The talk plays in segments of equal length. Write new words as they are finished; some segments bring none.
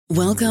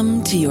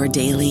Welcome to your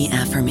daily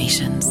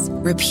affirmations.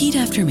 Repeat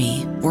after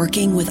me.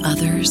 Working with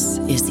others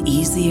is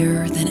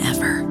easier than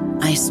ever.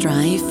 I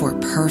strive for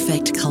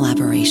perfect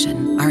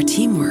collaboration. Our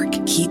teamwork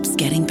keeps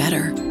getting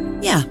better.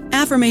 Yeah,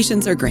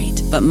 affirmations are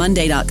great, but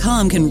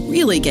Monday.com can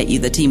really get you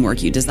the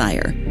teamwork you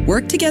desire.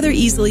 Work together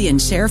easily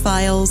and share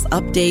files,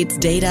 updates,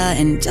 data,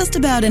 and just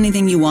about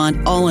anything you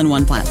want all in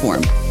one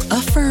platform.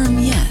 Affirm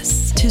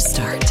yes to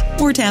start,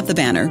 or tap the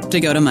banner to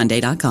go to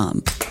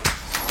Monday.com.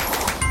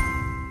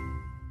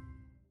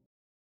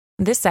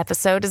 This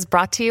episode is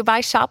brought to you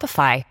by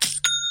Shopify.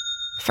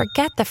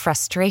 Forget the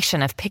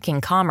frustration of picking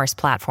commerce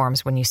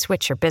platforms when you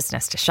switch your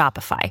business to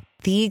Shopify,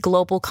 the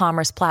global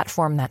commerce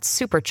platform that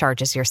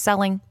supercharges your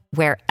selling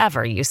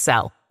wherever you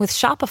sell. With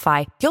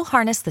Shopify, you'll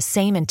harness the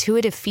same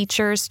intuitive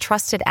features,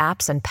 trusted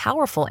apps, and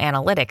powerful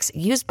analytics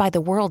used by the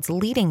world's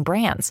leading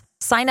brands.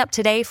 Sign up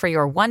today for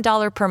your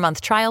 $1 per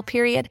month trial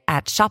period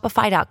at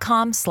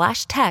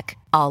shopify.com/tech,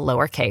 all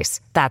lowercase.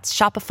 That's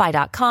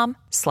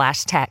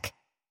shopify.com/tech.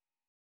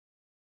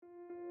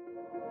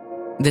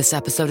 This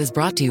episode is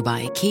brought to you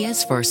by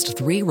Kia's first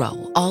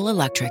 3-row,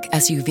 all-electric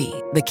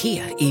SUV, the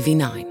Kia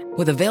EV9,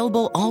 with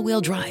available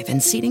all-wheel drive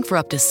and seating for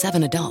up to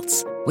 7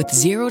 adults, with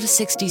 0 to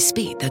 60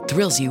 speed that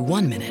thrills you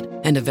 1 minute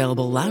and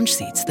available lounge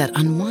seats that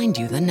unwind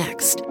you the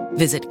next.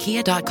 Visit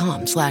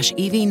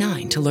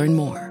kia.com/EV9 to learn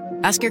more.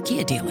 Ask your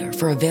Kia dealer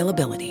for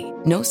availability.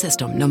 No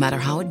system, no matter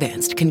how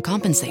advanced, can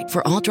compensate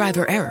for all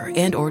driver error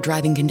and or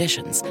driving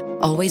conditions.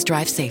 Always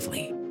drive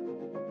safely.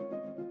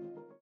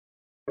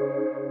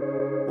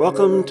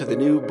 Welcome to the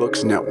New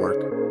Books Network.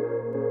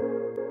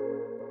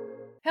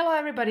 Hello,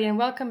 everybody, and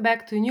welcome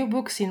back to New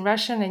Books in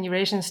Russian and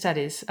Eurasian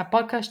Studies, a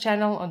podcast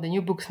channel on the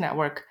New Books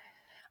Network.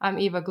 I'm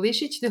Eva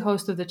Glisic, the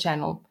host of the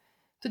channel.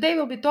 Today,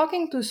 we'll be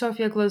talking to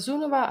Sofia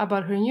Glazunova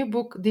about her new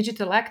book,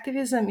 Digital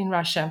Activism in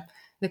Russia,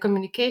 The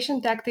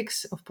Communication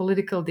Tactics of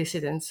Political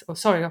Dissidents, of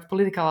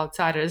Political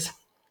Outsiders.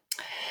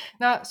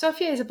 Now,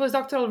 Sofia is a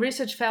postdoctoral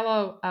research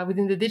fellow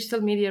within the Digital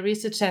Media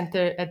Research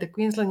Centre at the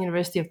Queensland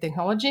University of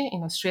Technology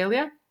in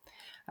Australia.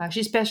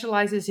 She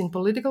specializes in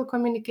political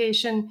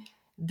communication,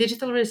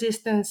 digital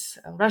resistance,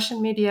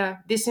 Russian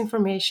media,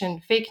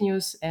 disinformation, fake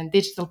news, and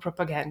digital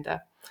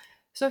propaganda.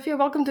 Sofia,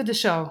 welcome to the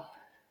show.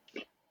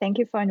 Thank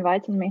you for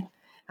inviting me.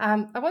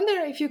 I wonder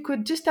if you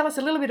could just tell us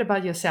a little bit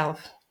about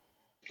yourself.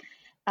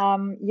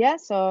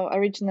 So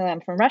originally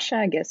I'm from Russia.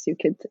 I guess you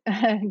could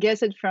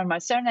guess it from my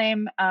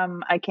surname.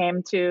 I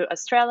came to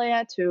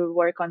Australia to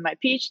work on my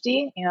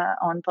PhD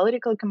on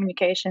political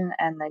communication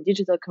and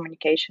digital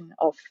communication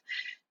of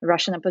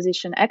Russian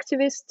opposition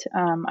activist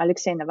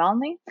Alexei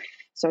Navalny.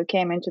 So I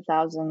came in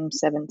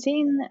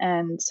 2017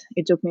 and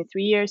it took me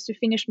 3 years to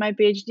finish my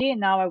PhD. And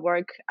now I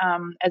work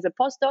as a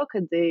postdoc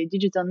at the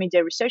Digital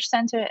Media Research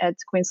Centre at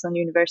Queensland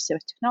University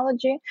of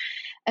Technology,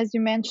 as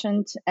you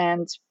mentioned.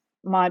 And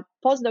my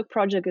postdoc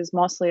project is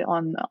mostly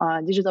on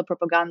digital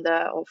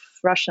propaganda of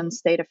Russian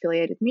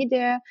state-affiliated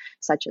media,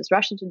 such as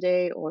Russia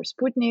Today or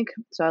Sputnik.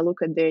 So I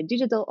look at their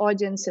digital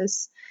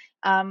audiences.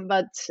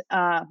 But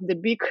the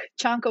big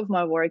chunk of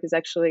my work is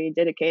actually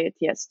dedicated,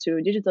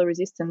 to digital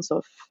resistance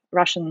of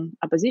Russian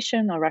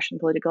opposition or Russian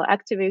political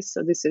activists.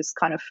 So this is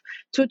kind of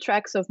 2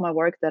 tracks of my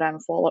work that I'm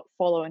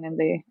following in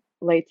the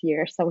late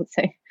years, I would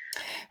say.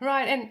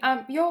 Right, and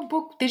your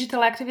book,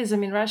 Digital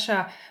Activism in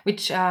Russia,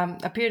 which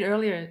appeared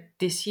earlier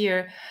this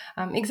year,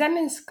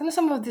 examines kind of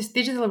some of this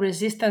digital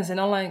resistance and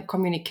online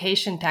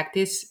communication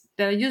tactics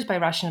that are used by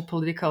Russian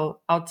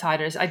political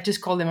outsiders. I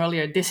just called them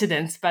earlier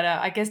dissidents, but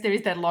I guess there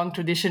is that long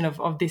tradition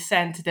of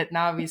dissent that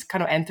now is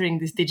kind of entering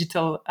this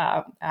digital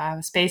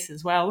space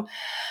as well.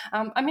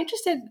 I'm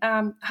interested,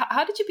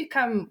 how did you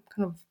become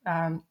kind of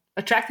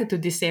attracted to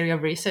this area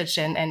of research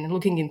and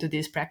looking into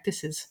these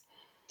practices?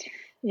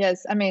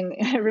 Yes, I mean,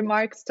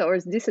 remarks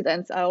towards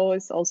dissidents, I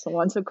always also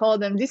want to call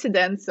them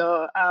dissidents.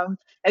 So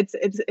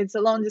it's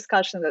a long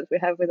discussion that we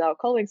have with our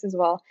colleagues as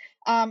well.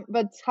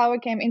 But how I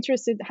became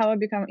interested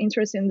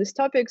in this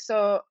topic.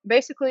 So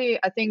basically,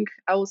 I think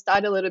I will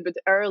start a little bit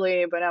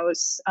early when I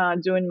was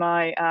doing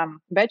my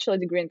bachelor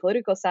degree in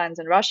political science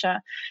in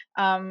Russia.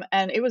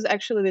 And it was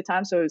actually the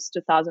time, so it was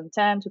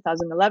 2010,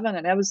 2011,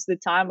 and that was the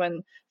time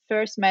when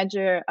first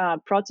major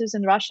protests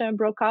in Russia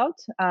broke out,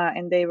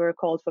 and they were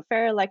called for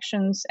fair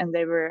elections, and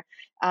they were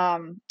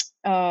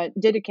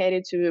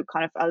dedicated to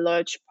kind of a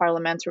large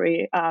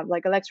parliamentary,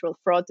 electoral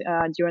fraud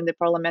during the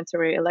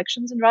parliamentary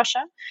elections in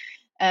Russia.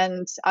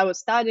 And I was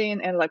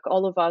studying, and like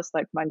all of us,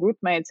 like my group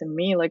mates and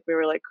me, like we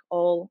were like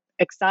all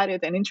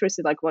excited and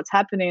interested, like what's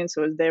happening.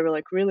 So they were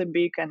like really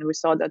big, and we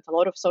saw that a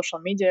lot of social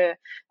media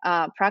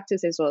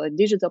practices or like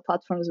digital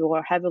platforms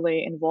were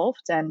heavily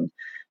involved, and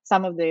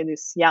some of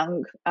these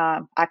young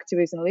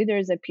activists and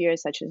leaders appear,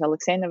 such as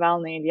Alexei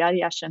Navalny, Ilya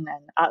Yashin,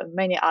 and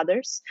many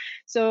others.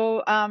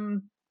 So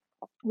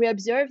we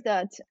observed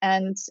that,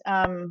 and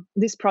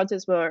these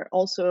protests were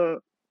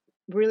also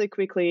really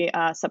quickly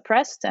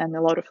suppressed, and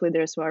a lot of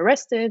leaders were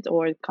arrested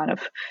or kind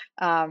of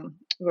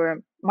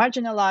were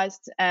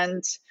marginalized.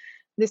 And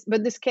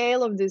the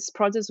scale of this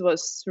protest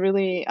was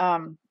really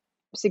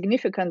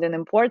significant and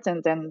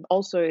important, and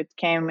also it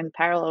came in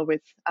parallel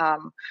with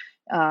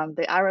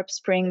the Arab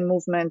Spring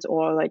movement,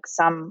 or like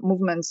some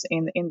movements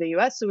in the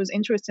US. So it was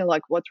interesting,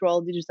 like what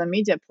role digital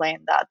media play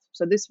in that.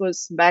 So this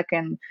was back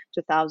in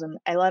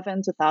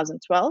 2011,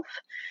 2012.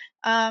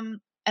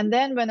 And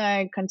then when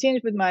I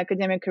continued with my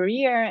academic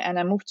career and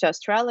I moved to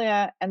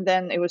Australia, and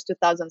then it was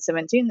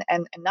 2017,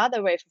 and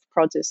another wave of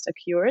protest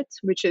occurred,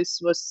 which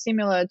was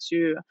similar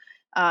to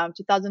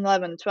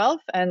 2011-12,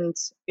 and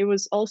it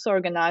was also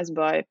organized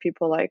by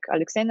people like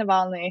Alexei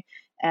Navalny,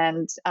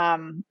 and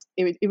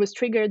it was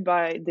triggered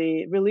by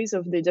the release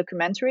of the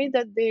documentary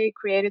that they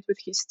created with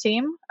his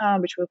team,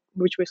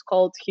 which was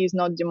called "He's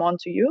Not Demon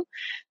to You,"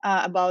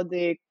 about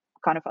the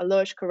kind of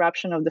alleged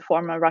corruption of the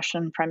former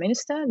Russian Prime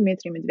Minister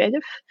Dmitry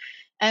Medvedev.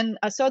 And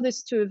I saw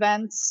these two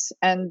events,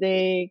 and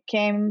they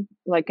came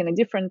like in a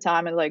different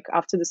time, and like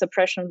after the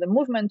suppression of the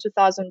movement,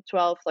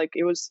 2012. Like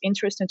it was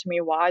interesting to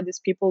me why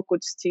these people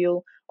could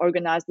still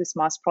organize this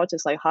mass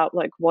protest,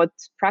 like what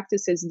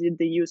practices did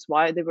they use,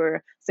 why they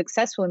were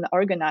successful in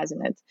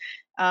organizing it,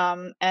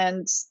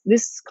 and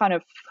this kind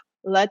of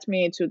led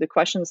me to the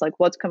questions like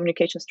what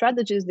communication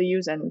strategies they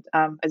use. And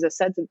as I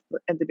said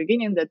at the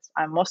beginning, that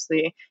I'm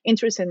mostly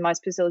interested in, my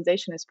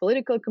specialization is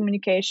political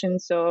communication.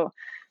 So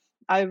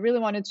I really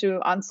wanted to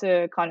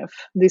answer kind of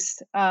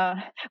these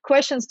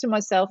questions to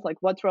myself, like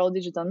what role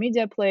digital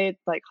media played,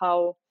 like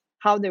how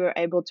they were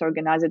able to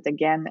organize it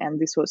again. And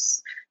this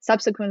was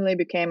subsequently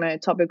became a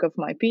topic of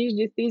my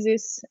PhD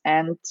thesis,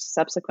 and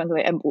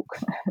subsequently a book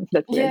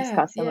that we're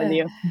discussing with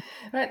you.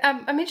 Right.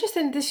 I'm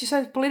interested in this. You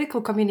said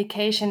political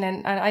communication,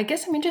 and I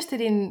guess I'm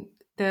interested in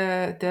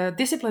the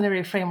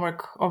disciplinary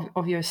framework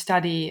of your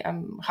study.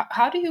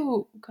 How do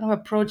you kind of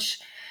approach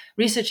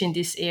research in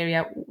this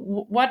area?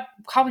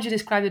 How would you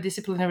describe the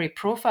disciplinary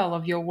profile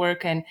of your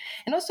work, and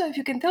also if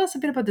you can tell us a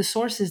bit about the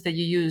sources that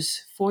you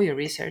use for your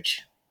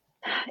research?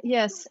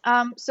 Yes.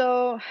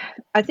 So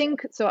I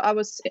think so. I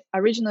was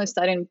originally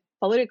studying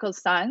political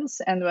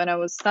science, and when I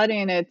was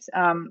studying it,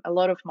 a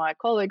lot of my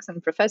colleagues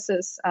and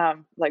professors,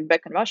 like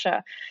back in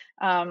Russia,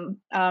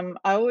 I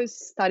always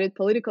studied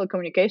political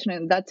communication.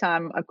 And at that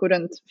time, I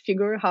couldn't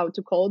figure how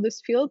to call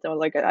this field, or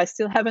like I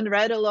still haven't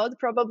read a lot,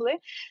 probably.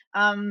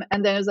 And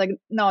then it was like,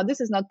 no, this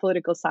is not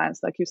political science.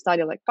 Like you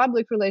study like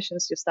public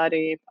relations, you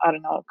study, I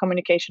don't know,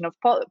 communication of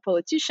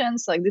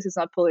politicians. Like this is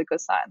not political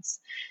science.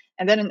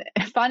 And then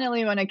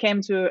finally, when I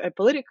came to a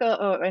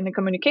political in the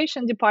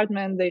communication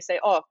department, they say,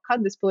 "Oh,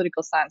 cut this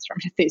political science from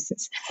your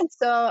thesis."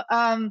 So,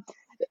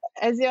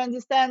 as you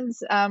understand,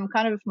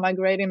 kind of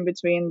migrating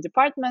between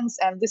departments,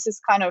 and this is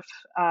kind of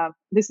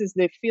this is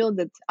the field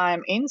that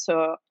I'm in.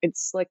 So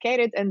it's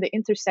located in the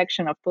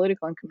intersection of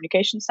political and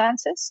communication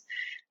sciences.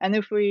 And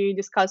if we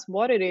discuss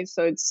what it is,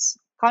 so it's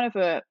kind of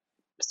a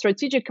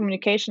strategic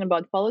communication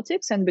about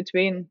politics and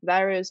between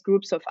various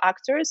groups of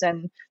actors,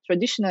 and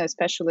traditionally,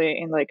 especially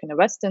in a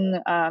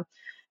Western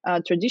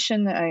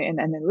tradition and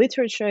in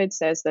literature, it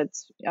says that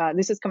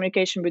this is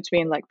communication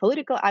between like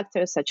political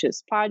actors such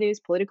as parties,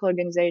 political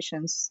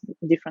organizations,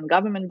 different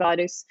government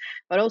bodies,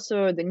 but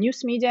also the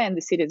news media and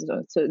the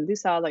citizens. So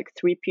these are like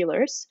three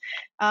pillars.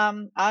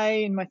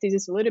 I, in my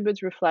thesis, a little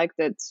bit reflect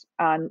that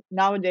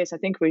nowadays I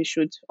think we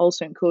should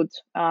also include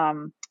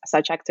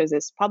such actors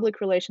as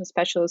public relations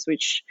specialists,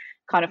 which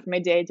kind of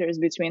mediators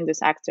between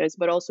these actors,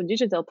 but also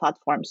digital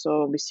platforms.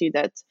 So we see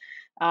that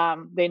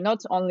they're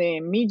not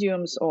only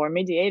mediums or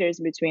mediators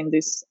between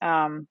these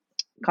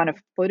kind of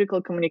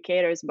political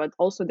communicators, but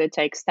also they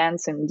take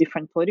stance in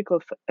different political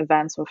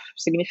events of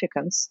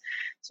significance.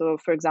 So,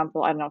 for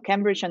example, I don't know,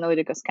 Cambridge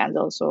Analytica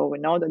scandal. So we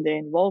know that they're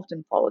involved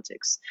in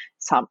politics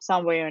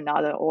some way or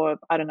another, or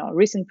I don't know,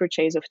 recent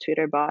purchase of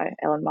Twitter by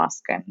Elon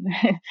Musk, and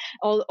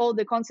all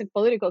the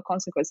political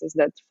consequences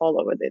that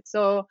follow with it.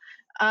 So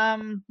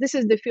this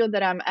is the field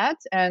that I'm at,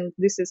 and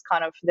this is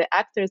kind of the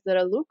actors that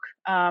I look.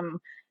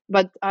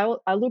 But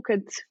I look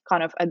at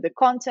kind of at the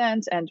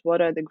content and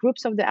what are the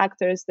groups of the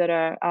actors that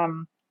are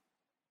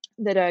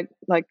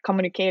like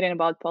communicating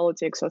about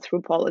politics or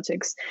through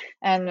politics.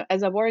 And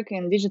as I work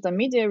in Digital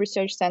Media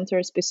Research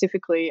Center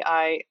specifically,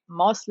 I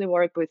mostly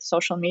work with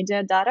social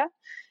media data.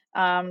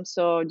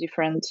 So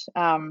different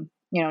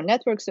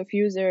networks of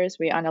users.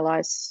 We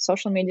analyze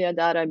social media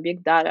data,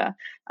 big data.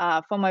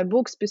 For my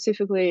book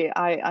specifically,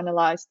 I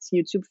analyzed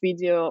YouTube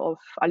video of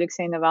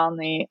Alexei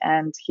Navalny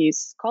and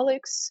his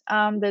colleagues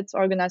that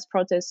organized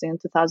protests in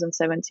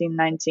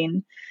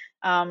 2017-19.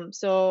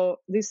 So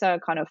these are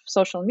kind of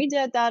social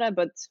media data,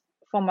 but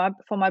for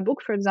my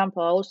book, for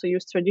example, I also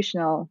use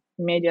traditional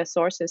media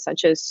sources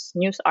such as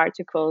news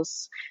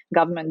articles,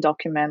 government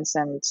documents,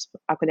 and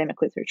academic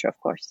literature, of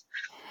course.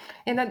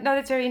 And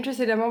that's very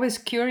interesting. I'm always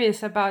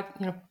curious about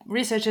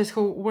researchers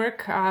who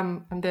work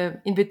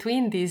in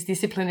between these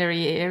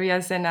disciplinary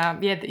areas, and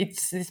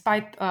it's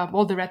despite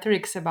all the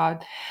rhetorics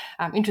about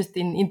interest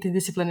in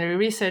interdisciplinary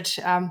research,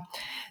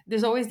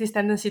 there's always this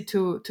tendency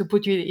to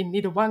put you in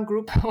either one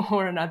group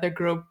or another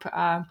group.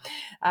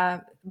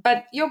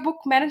 But your book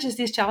manages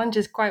these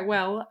challenges quite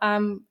well,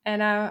 and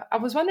I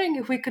was wondering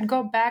if we could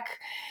go back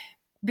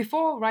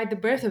before the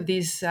birth of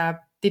these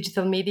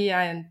digital media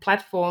and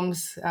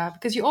platforms,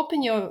 because you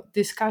open your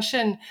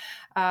discussion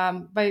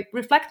by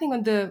reflecting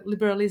on the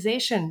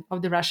liberalization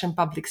of the Russian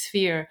public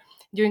sphere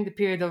during the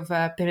period of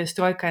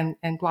perestroika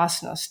and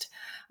glasnost.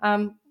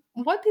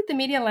 What did the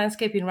media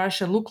landscape in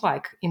Russia look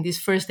like in this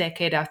first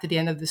decade after the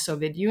end of the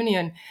Soviet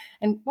Union?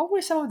 And what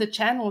were some of the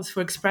channels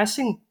for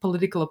expressing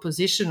political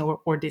opposition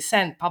or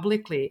dissent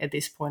publicly at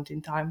this point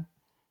in time?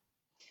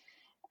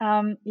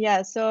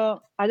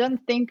 So I don't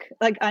think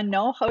I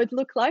know how it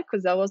looked like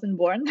because I wasn't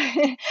born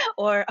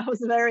or I was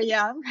very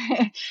young.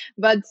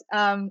 But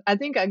I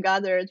think I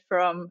gathered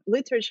from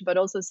literature, but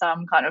also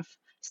some kind of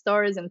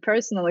stories and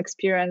personal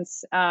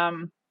experience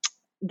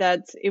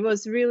that it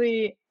was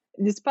really,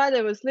 despite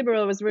it was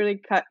liberal, it was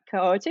really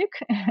chaotic.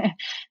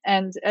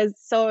 And as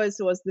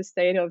was the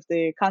state of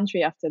the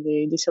country after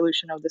the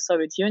dissolution of the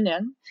Soviet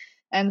Union.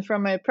 And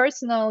from a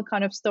personal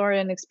kind of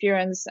story and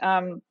experience,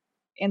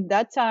 in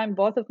that time,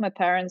 both of my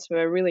parents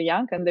were really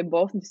young, and they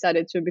both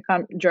decided to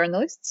become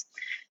journalists.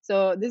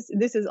 So this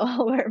is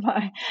all where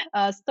my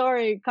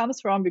story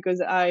comes from,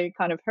 because I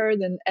kind of heard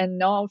and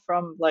know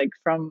from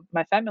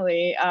my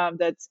family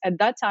that at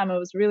that time it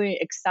was really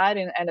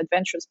exciting and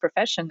adventurous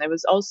profession. It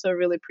was also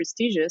really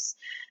prestigious.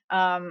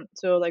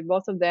 So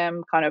both of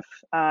them kind of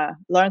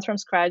learned from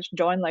scratch,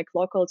 joined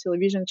local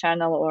television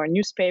channel or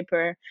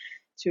newspaper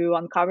to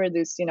uncover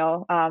this,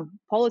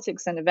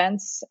 politics and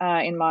events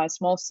in my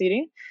small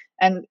city.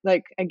 And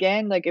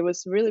it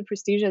was really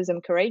prestigious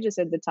and courageous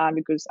at the time,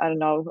 because I don't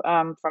know,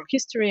 from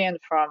history and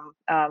from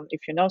if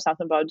you know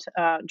something about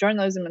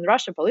journalism in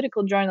Russia,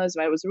 political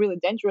journalism, it was really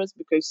dangerous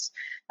because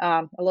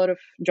a lot of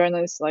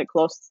journalists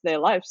lost their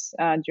lives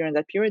during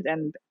that period,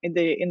 and in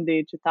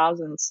the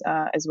 2000s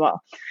as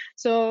well.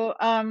 So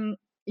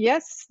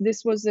yes,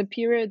 this was a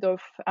period of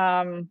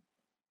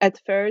at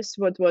first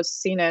what was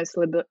seen as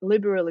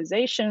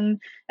liberalization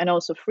and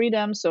also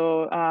freedom.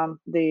 So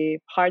the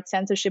hard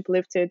censorship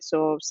lifted.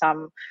 So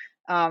some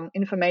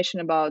information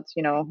about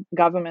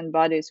government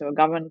bodies or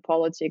government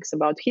politics,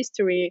 about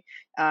history,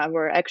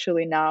 were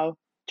actually now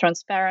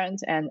transparent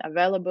and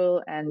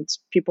available, and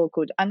people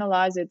could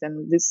analyze it.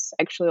 And this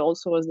actually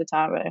also was the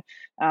time where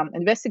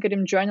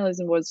investigative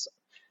journalism was,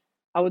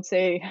 I would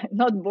say,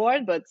 not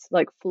born, but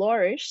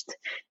flourished.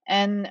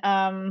 And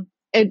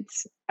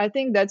I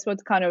think that's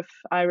what kind of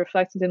I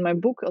reflected in my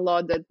book a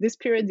lot, that this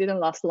period didn't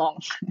last long.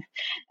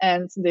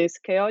 And this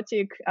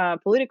chaotic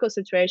political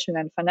situation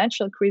and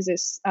financial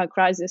crisis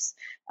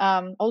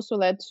also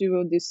led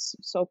to this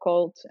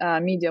so-called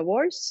media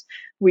wars,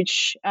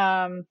 which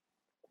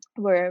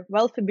where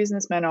wealthy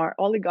businessmen or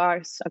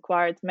oligarchs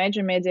acquired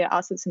major media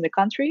assets in the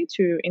country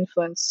to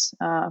influence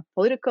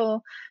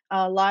political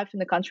life in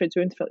the country,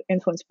 to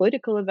influence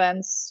political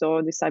events.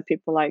 So these are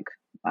people like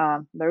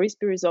Boris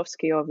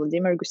Berezovsky or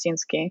Vladimir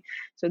Gusinsky.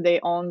 So they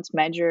owned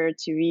major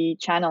TV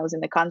channels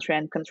in the country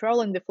and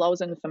controlling the flows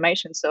of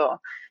information. So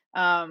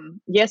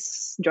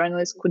yes,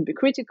 journalists could be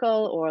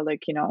critical, or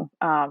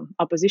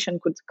opposition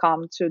could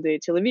come to the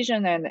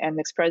television and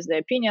express their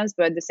opinions,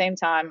 but at the same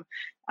time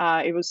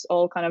it was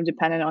all kind of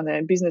dependent on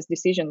the business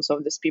decisions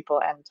of these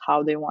people and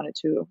how they wanted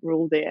to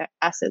rule their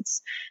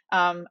assets.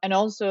 And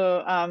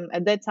also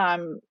at that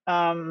time,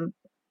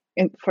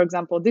 for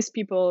example, these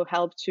people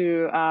helped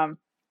to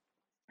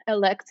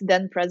elect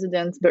then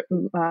President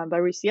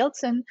Boris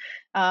Yeltsin,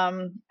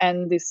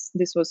 and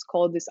this was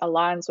called this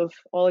alliance of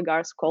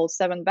oligarchs called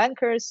Seven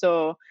Bankers.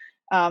 So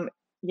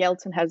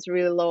Yeltsin has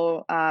really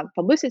low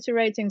publicity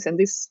ratings, and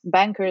these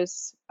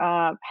bankers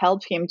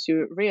helped him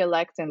to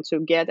re-elect and to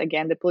get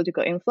again the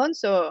political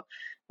influence. So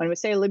when we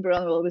say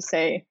liberal, we always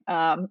say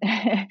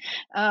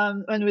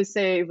when we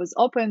say it was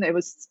open, it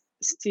was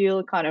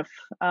still kind of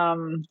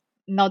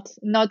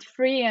not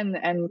free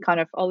and kind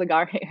of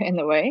oligarchy in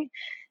a way.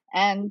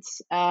 And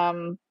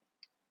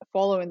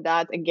following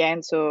that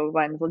again, so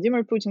when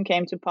Vladimir Putin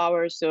came to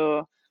power,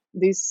 so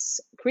this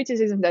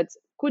criticism that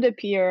could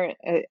appear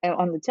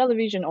on the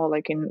television or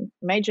in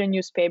major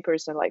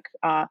newspapers, and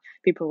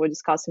people were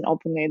discussing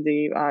openly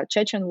the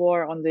Chechen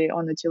war on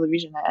the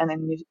television and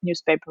in the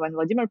newspaper. When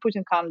Vladimir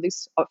Putin came,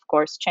 this of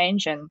course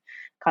changed, and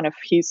kind of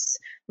his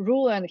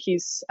rule and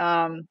his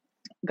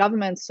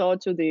government saw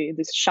to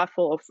this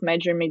shuffle of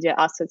major media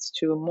assets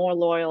to more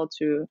loyal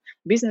to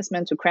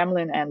businessmen, to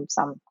Kremlin and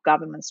some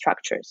government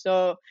structures.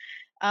 So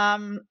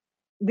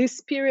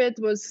this period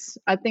was,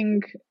 I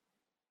think,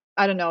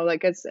 I don't know,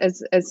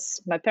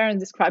 as my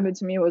parents described it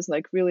to me, was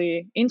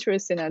really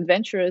interesting and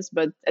adventurous,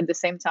 but at the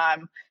same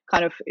time,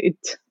 kind of it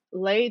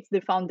laid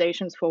the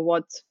foundations for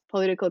what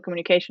political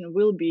communication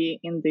will be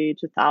in the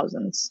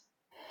 2000s.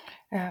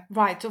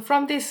 Right. So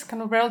from this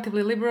kind of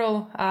relatively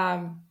liberal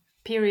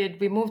period,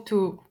 we move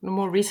to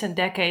more recent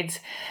decades,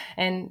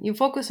 and you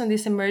focus on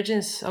this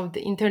emergence of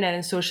the internet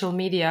and social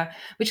media,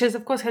 which has,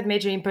 of course, had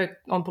major impact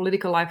on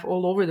political life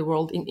all over the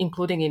world,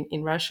 including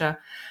in Russia.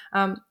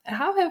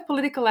 How have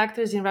political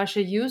actors in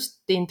Russia used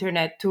the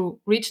internet to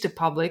reach the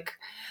public?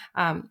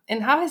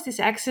 And how has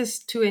this access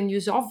to and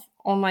use of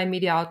online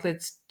media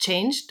outlets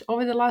changed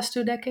over the last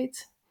 2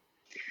 decades?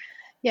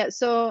 Yeah,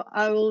 so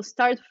I will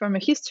start from a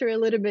history a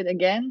little bit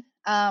again.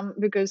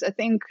 because I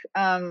think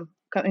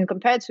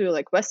compared to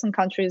like Western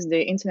countries,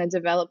 the internet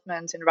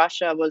development in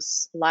Russia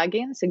was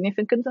lagging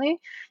significantly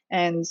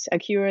and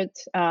occurred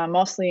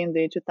mostly in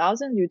the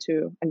 2000s due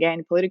to,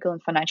 again, political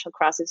and financial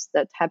crisis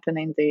that happened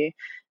in the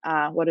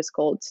what is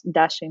called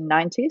dashing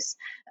 90s.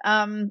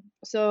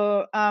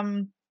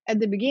 At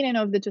the beginning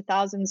of the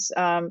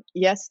 2000s,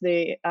 yes,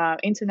 the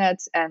internet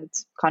and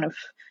kind of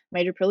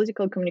major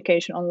political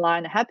communication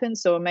online happened.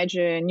 So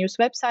major news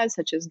websites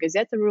such as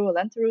Gazeta.ru,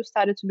 Lenta.ru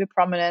started to be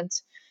prominent.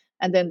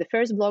 And then the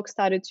first blog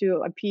started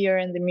to appear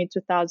in the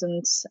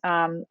mid-2000s,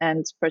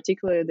 and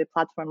particularly the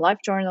platform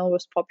LiveJournal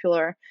was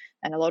popular.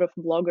 And a lot of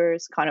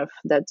bloggers kind of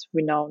that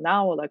we know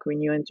now, like we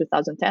knew in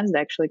 2010s, they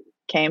actually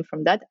came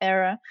from that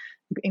era,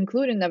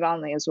 including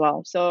Navalny as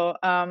well. So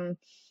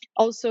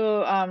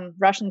also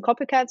Russian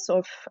copycats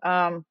of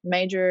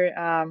major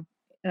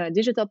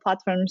digital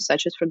platforms,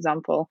 such as, for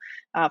example,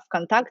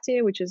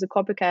 Vkontakte, which is a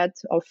copycat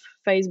of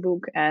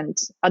Facebook, and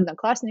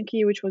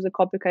Odnoklassniki, which was a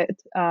copycat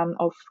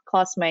of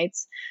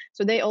Classmates.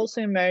 So they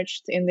also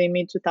emerged in the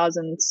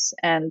mid-2000s,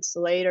 and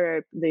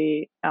later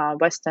the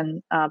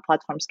Western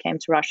platforms came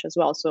to Russia as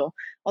well. So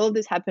all of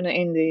this happened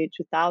in the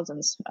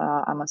 2000s,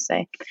 I must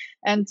say.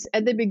 And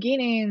at the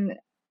beginning,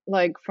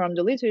 like from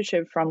the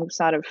literature, from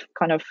sort of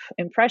kind of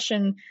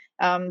impression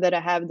that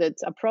I have, that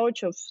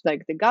approach of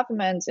like the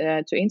government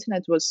to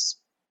internet was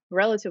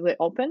relatively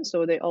open,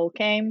 so they all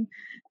came.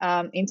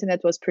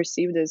 Internet was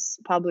perceived as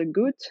public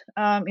good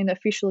in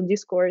official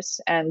discourse,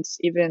 and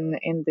even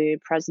in the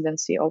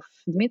presidency of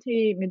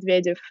Dmitry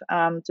Medvedev,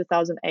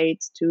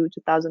 2008 to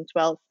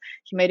 2012,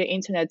 he made the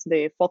internet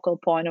the focal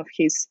point of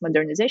his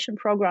modernization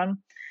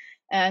program.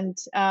 And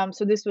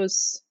so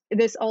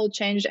this all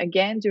changed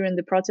again during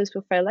the protest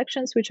for fair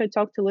elections, which I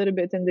talked a little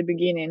bit in the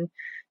beginning.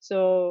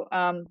 So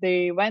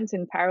they went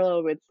in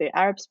parallel with the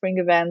Arab Spring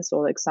events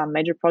or like some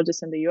major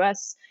protests in the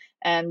US,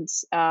 and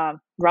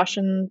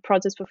Russian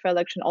protests for fair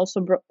election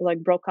also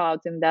broke out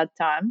in that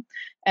time.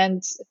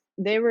 And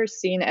they were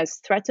seen as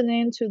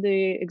threatening to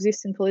the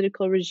existing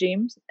political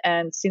regimes.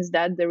 And since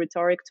that, the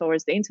rhetoric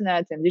towards the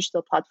internet and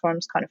digital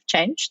platforms kind of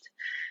changed.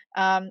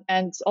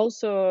 And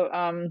also,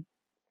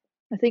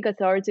 I think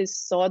authorities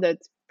saw that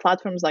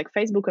platforms like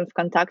Facebook and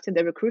Vkontakte,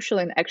 they were crucial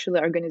in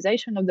actually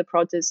organization of the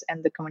protests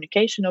and the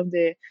communication of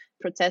the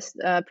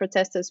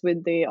protesters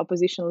with the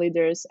opposition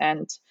leaders,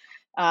 and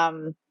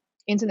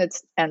internet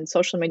and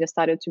social media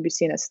started to be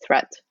seen as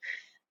threat.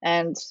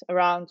 And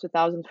around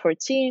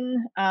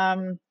 2014,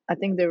 I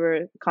think there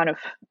were kind of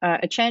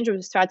a change of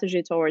the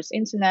strategy towards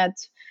internet,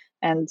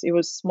 and it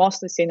was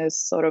mostly seen as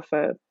sort of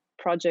a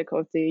project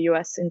of the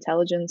US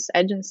intelligence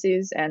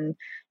agencies, and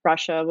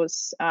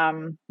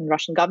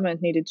Russian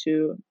government needed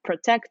to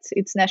protect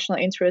its national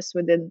interests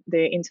within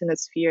the internet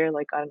sphere,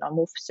 like, I don't know,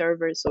 move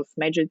servers of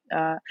major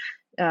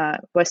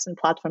Western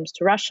platforms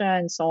to Russia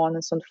and so on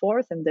and so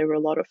forth. And there were a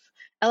lot of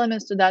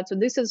elements to that. So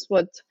this is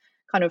what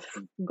kind of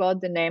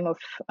got the name of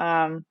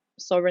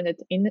sovereign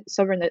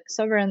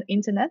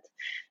internet.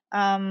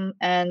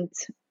 And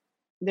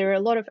there are a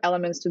lot of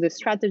elements to this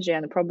strategy,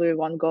 and I probably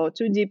won't go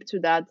too deep to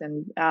that.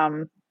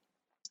 And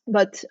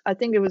but I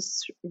think it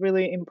was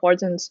really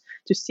important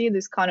to see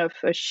this kind of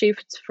a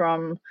shift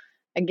from,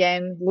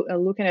 again,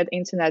 looking at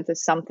internet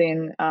as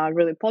something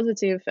really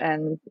positive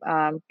and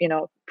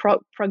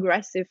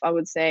progressive, I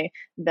would say,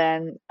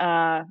 than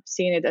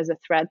seeing it as a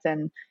threat.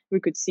 And we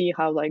could see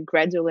how, like,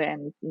 gradually,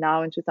 and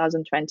now in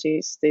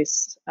 2020s,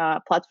 these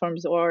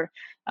platforms are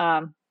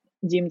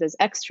deemed as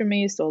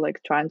extremist or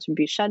like trying to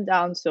be shut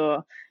down.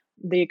 So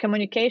the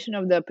communication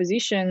of the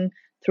opposition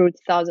through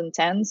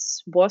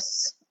 2010s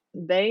was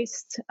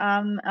based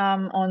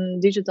on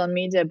digital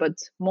media, but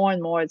more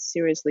and more it's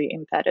seriously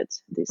impeded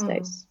these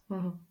days.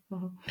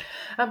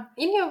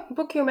 In your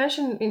book, you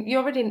mentioned, you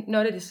already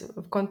noted this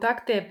of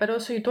Vkontakte, but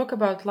also you talk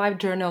about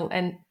LiveJournal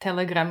and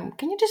Telegram.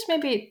 Can you just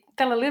maybe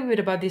tell a little bit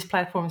about these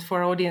platforms for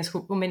our audience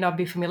who may not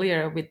be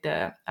familiar with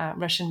the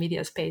Russian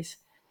media space?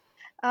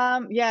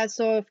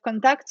 So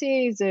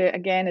Vkontakte is,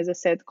 again, as I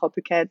said,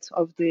 copycat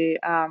of the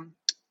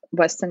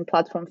Western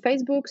platform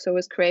Facebook. So it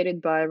was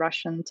created by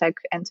Russian tech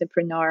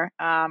entrepreneur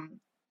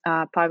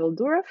Pavel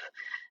Durov.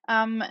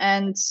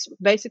 And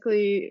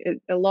basically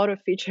a lot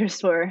of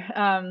features were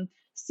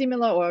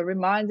similar or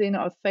reminding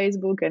of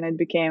Facebook, and it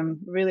became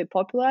really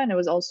popular. And it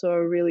was also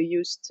really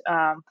used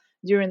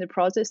during the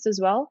protest as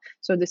well.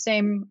 So the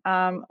same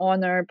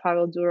owner,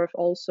 Pavel Durov,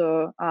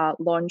 also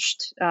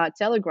launched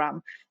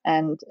Telegram.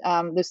 And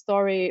the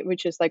story,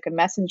 which is like a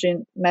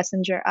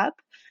messenger app,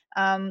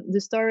 the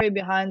story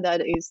behind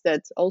that is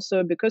that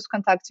also because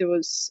Vkontakte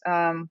was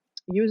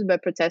used by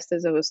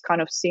protesters, it was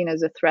kind of seen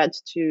as a threat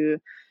to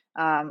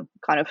kind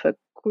of a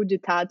coup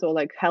d'etat, or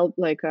like help,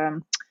 like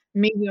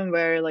medium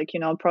where, like,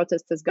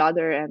 protesters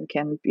gather and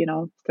can,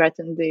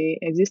 threaten the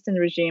existing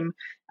regime.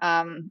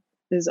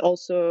 There's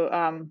also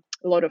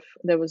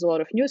there was a lot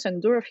of news,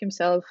 and Durov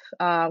himself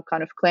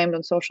kind of claimed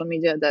on social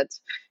media that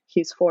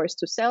he's forced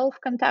to sell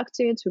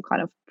Vkontakte to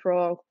kind of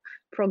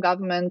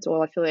pro-government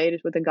or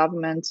affiliated with the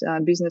government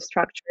business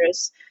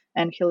structures.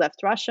 And he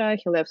left Russia,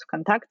 he left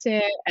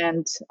Kontakte,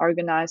 and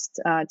organized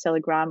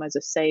Telegram as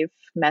a safe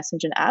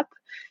messaging app.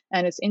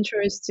 And it's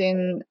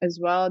interesting as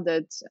well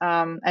that,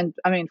 and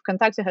I mean,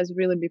 Kontakte has a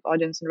really big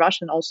audience in Russia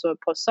and also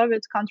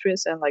post-Soviet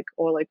countries, and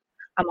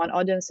among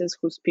audiences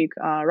who speak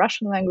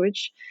Russian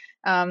language.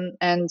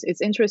 And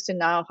it's interesting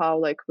now how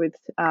with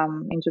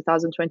in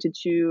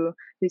 2022,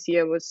 this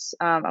year was,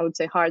 I would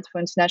say, hard for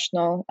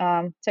international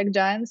tech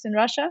giants in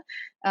Russia.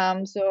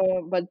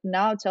 But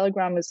now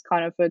Telegram is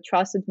kind of a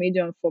trusted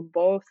medium for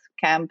both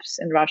camps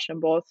in Russia,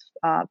 both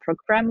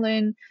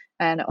pro-Kremlin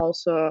and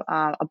also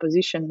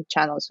opposition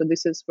channels. So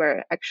this is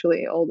where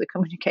actually all the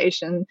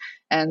communication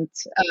and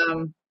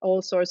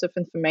all sorts of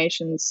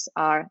informations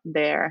are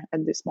there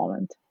at this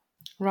moment.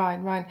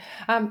 Right.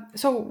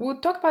 So we'll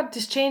talk about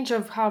this change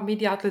of how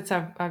media outlets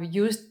are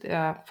used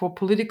for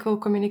political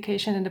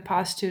communication in the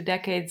past 2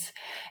 decades,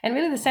 and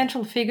really the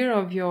central figure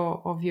of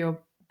your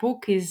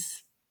book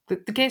is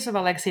the case of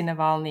Alexei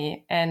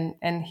Navalny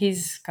and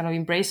his kind of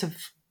embrace of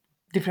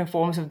different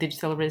forms of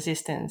digital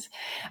resistance.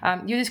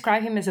 You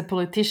describe him as a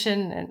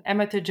politician, an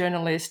amateur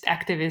journalist,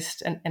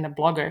 activist, and a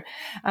blogger.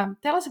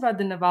 Tell us about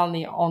the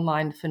Navalny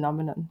online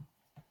phenomenon.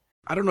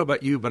 I don't know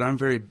about you, but I'm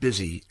very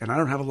busy and I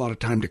don't have a lot of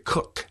time to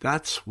cook.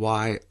 That's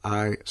why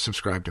I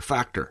subscribe to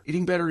Factor.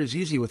 Eating better is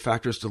easy with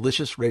Factor's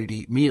delicious,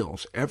 ready-to-eat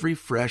meals. Every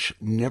fresh,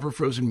 never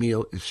frozen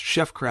meal is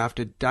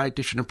chef-crafted,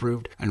 dietitian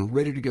approved, and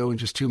ready to go in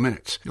just 2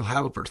 minutes. You'll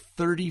have over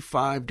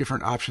 35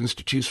 different options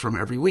to choose from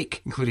every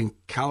week, including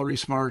Calorie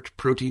Smart,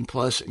 Protein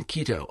Plus, and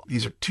Keto.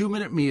 These are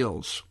 2-minute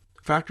meals.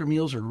 Factor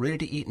meals are ready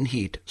to eat and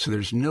heat, so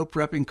there's no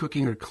prepping,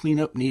 cooking, or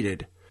cleanup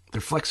needed. They're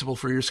flexible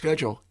for your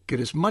schedule. Get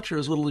as much or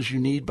as little as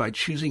you need by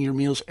choosing your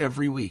meals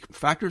every week.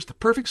 Factor is the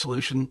perfect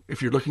solution if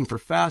you're looking for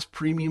fast,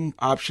 premium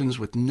options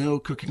with no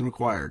cooking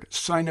required.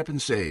 Sign up and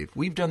save.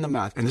 We've done the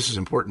math, and this is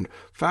important.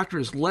 Factor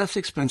is less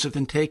expensive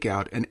than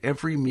takeout, and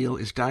every meal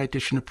is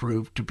dietitian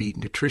approved to be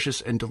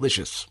nutritious and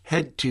delicious.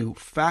 Head to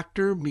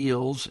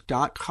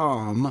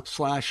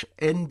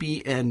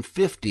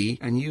factormeals.com/NBN50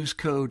 and use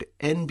code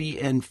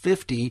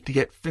NBN50 to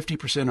get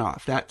 50%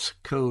 off. That's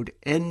code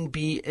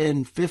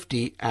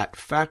NBN50 at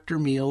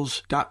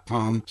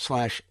factormeals.com/NBN50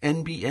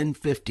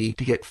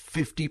 to get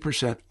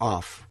 50%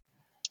 off.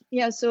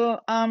 Yeah,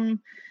 so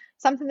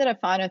something that I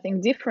find, I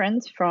think,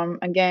 different from,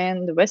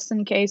 again, the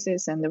Western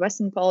cases and the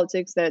Western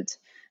politics, that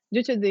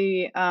due to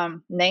the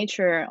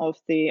nature of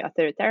the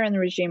authoritarian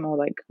regime,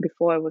 or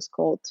before it was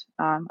called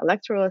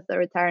electoral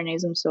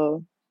authoritarianism,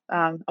 so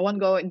I won't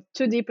go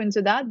too deep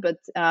into that, but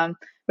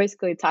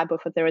basically type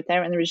of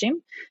authoritarian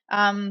regime.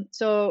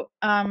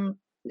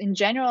 In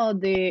general,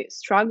 the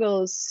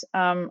struggles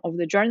of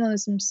the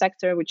journalism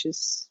sector, which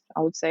is, I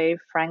would say,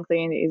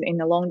 frankly,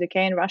 in a long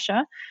decay in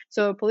Russia.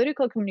 So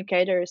political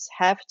communicators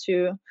have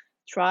to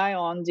try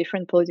on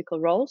different political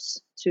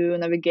roles to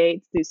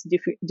navigate this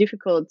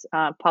difficult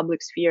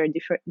public sphere,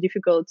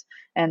 difficult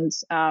and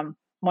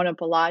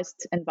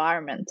monopolized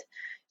environment.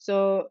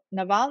 So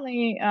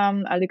Navalny,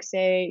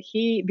 Alexei,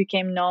 he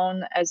became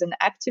known as an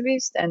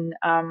activist and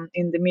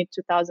in the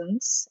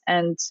mid-2000s,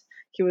 and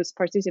he was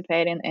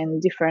participating in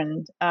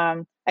different,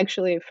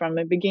 actually from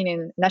the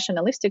beginning,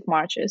 nationalistic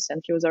marches,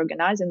 and he was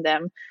organizing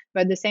them.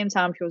 But at the same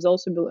time, he was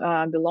also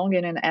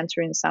belonging and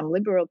entering some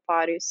liberal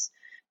parties.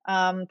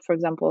 For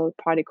example, a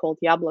party called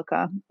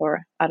Yabloko,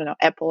 or I don't know,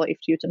 Apple, if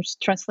you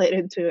translate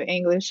it to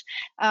English.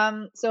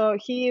 So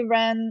he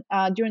ran,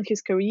 during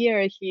his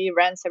career, he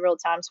ran several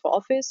times for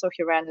office. So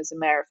he ran as a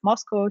mayor of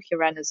Moscow. He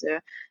ran as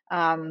a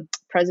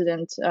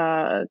president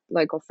of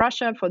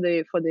Russia for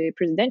the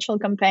presidential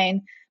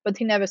campaign, but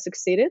he never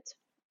succeeded.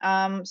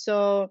 Among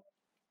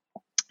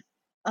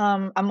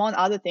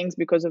other things,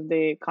 because of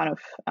the kind of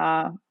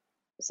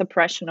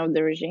suppression of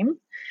the regime.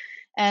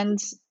 And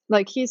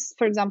he's,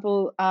 for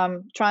example,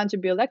 trying to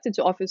be elected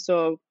to office,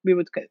 so we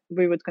would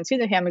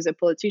consider him as a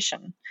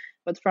politician.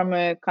 But from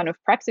a kind of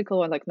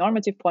practical and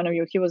normative point of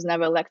view, he was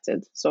never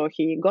elected. So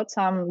he got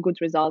some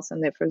good results in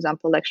the, for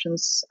example,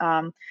 elections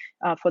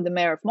for the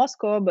mayor of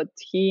Moscow, but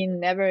he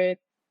never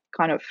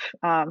kind of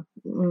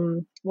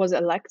was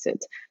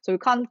elected. So we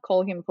can't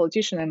call him a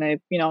politician in a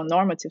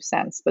normative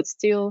sense, but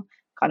still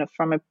kind of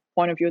from a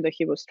point of view that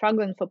he was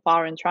struggling for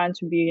power and trying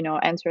to be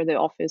enter the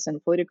office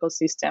and political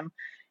system,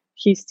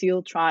 he's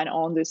still trying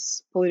on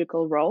this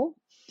political role.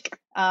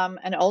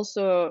 And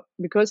also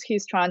because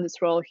he's trying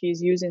this role, he's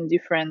using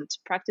different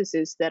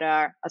practices that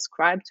are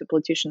ascribed to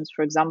politicians.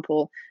 For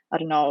example, I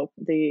don't know,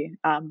 the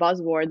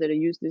buzzword that I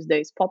use these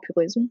days,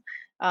 populism.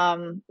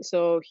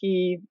 So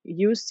he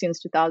used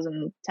since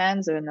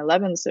 2010s and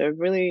 11s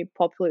really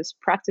populist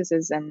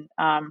practices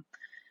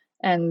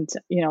and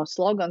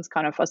slogans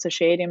kind of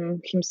associating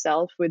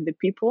himself with the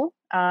people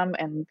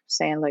and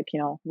saying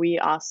we,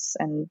 us,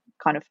 and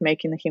kind of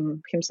making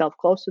himself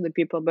close to the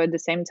people, but at the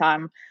same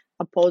time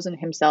opposing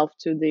himself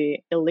to the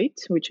elite,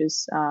 which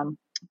is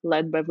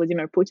led by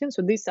Vladimir Putin.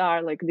 So these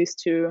are these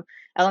two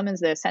elements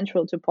that are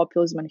central to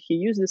populism, and he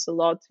used this a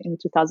lot in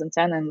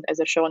 2010, and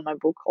as I show in my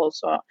book,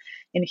 also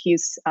in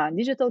his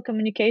digital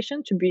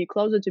communication, to be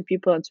closer to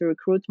people and to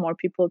recruit more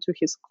people to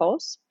his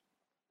cause.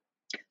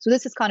 So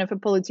this is kind of a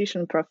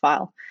politician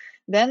profile.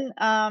 Then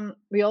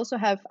we also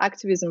have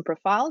activism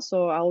profile.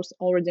 So I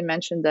already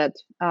mentioned that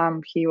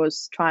he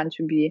was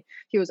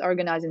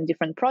organizing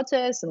different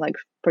protests and like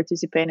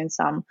participating in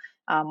some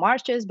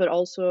marches, but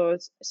also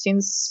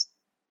since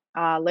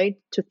late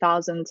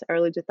 2000s,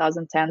 early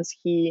 2010s,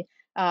 he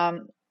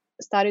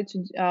started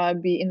to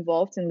be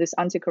involved in this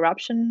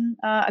anti-corruption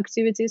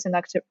activities and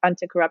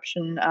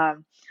anti-corruption.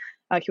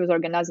 He was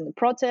organizing the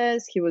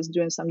protests. He was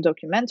doing some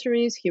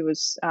documentaries. He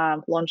was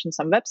launching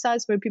some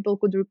websites where people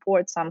could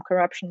report some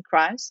corruption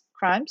crimes.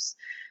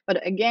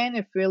 But again,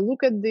 if we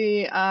look at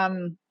the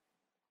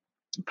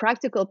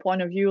practical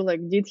point of view,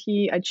 like did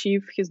he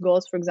achieve his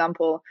goals? For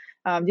example,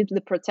 did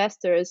the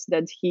protesters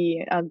that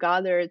he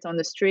gathered on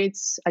the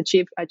streets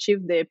achieve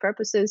their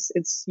purposes?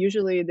 It's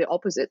usually the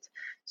opposite.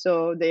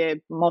 So they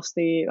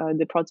mostly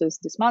the protests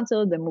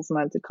dismantled, the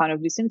movement kind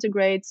of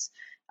disintegrates.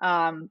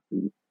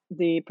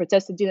 The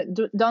protesters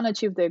don't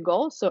achieve their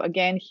goals. So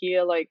again,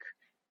 here like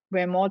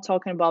we're more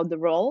talking about the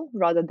role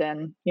rather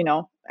than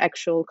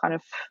actual kind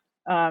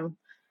of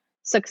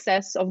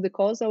success of the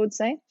cause, I would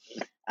say.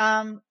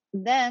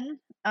 Then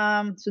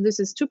so this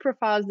is two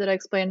profiles that I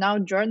explain. Now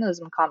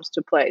journalism comes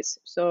to place.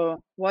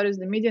 So what is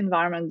the media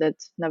environment that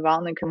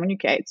Navalny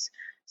communicates?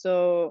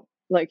 So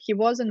like he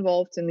was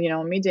involved in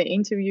media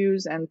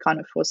interviews and kind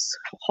of was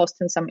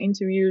hosting some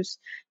interviews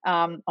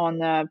on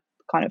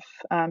kind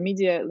of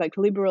media, like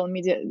liberal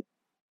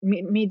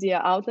media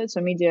outlets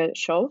or media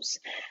shows.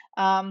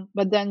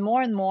 But then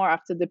more and more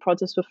after the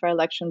protests for fair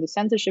election, the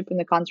censorship in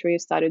the country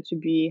started to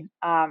be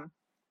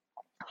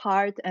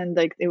hard, and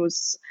like it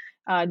was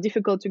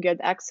difficult to get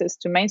access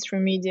to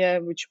mainstream media,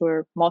 which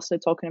were mostly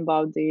talking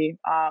about the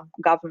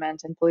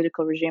government and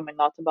political regime and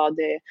not about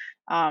the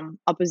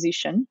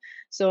opposition.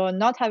 So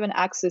not having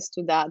access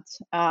to that,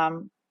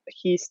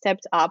 he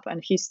stepped up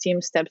and his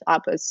team stepped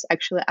up as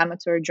actually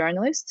amateur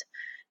journalists.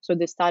 So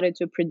they started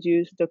to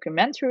produce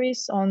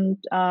documentaries on,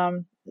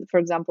 for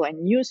example,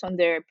 and news on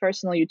their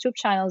personal YouTube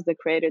channels. They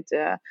created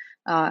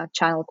a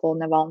channel called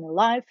Navalny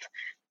Live.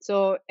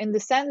 So in the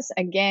sense,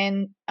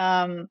 again,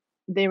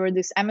 they were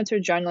these amateur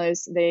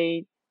journalists.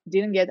 They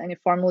didn't get any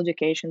formal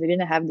education. They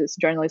didn't have this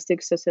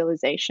journalistic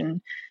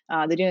socialization.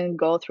 They didn't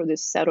go through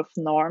this set of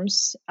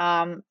norms.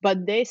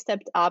 But they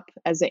stepped up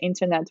as the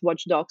internet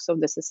watchdogs of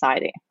the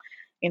society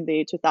in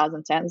the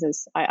 2010s,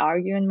 as I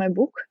argue in my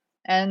book.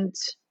 And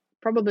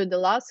probably the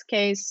last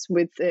case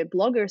with a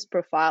blogger's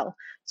profile.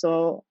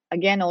 So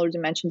again, I already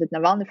mentioned that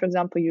Navalny, for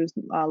example, used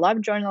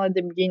LiveJournal at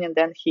the beginning, and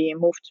then he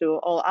moved to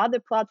all other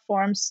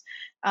platforms.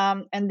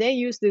 And they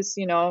use this,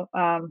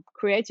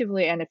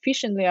 creatively and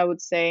efficiently, I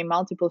would say,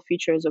 multiple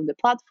features of the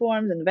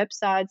platforms and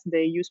websites.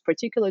 They use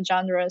particular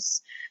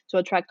genres to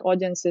attract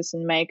audiences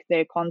and make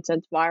their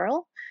content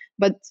viral.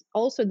 But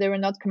also they were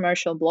not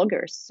commercial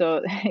bloggers.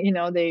 So,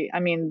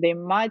 they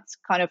might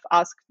kind of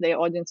ask their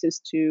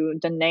audiences to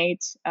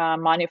donate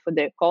money for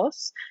their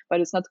cause, but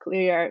it's not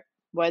clear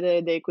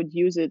whether they could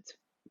use it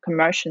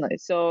commercially.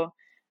 So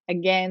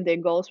again, their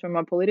goals were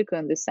more political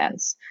in this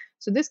sense.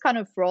 So these kind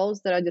of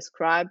roles that I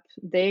described,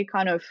 they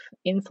kind of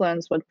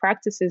influence what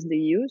practices they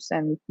use.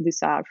 And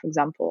these are, for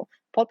example,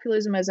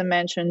 populism, as I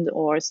mentioned,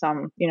 or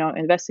some,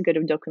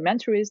 investigative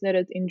documentaries that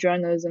are in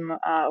journalism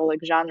or like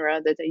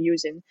genre that they're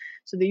using.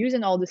 So they're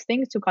using all these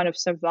things to kind of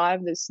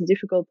survive this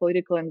difficult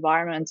political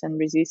environment and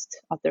resist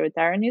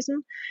authoritarianism.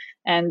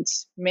 And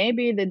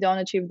maybe they don't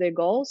achieve their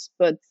goals,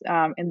 but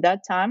in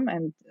that time,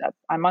 and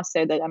I must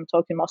say that I'm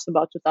talking most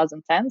about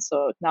 2010,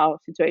 so now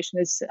situation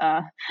is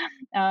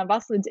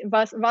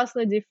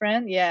vastly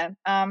different. Yeah.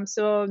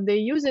 So they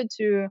use it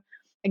to,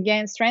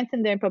 again,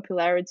 strengthen their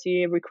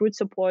popularity, recruit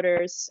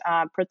supporters,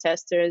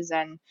 protesters,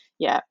 and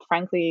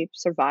frankly,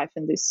 survive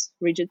in this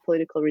rigid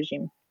political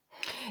regime.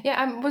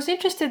 Yeah, I was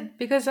interested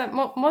because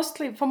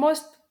mostly for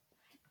most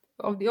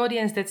of the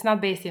audience that's not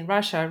based in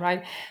Russia,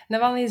 right?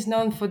 Navalny is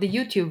known for the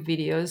YouTube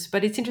videos,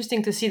 but it's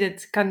interesting to see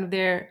that kind of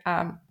their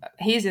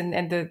his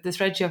and the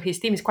strategy of his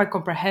team is quite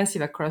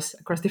comprehensive across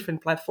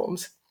different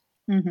platforms.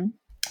 Mm-hmm.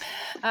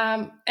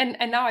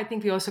 And now I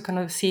think we also kind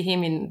of see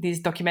him in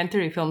these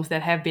documentary films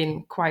that have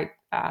been quite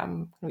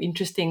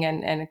interesting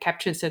and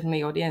captured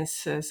certainly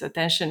audience's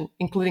attention,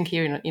 including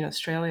here in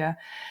Australia.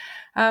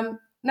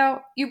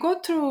 Now, you go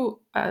through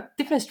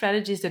different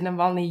strategies that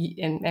Navalny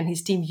and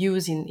his team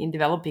use in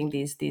developing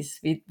these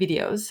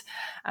videos.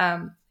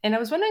 And I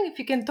was wondering if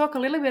you can talk a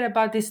little bit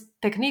about this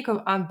technique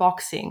of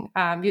unboxing.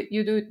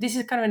 You do. This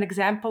is kind of an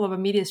example of a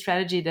media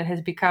strategy that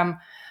has become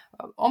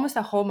almost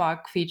a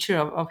hallmark feature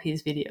of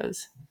his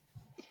videos.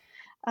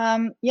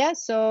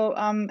 So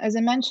as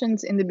I mentioned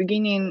in the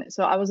beginning,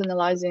 so I was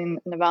analyzing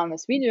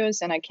Navalny's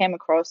videos and I came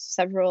across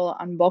several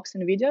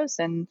unboxing videos.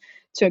 And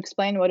to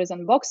explain what is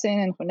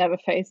unboxing and who never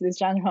faced this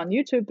genre on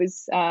YouTube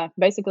is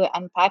basically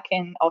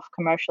unpacking of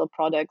commercial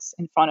products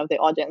in front of the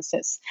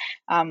audiences.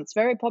 It's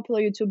very popular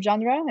YouTube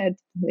genre.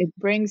 It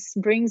brings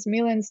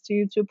millions to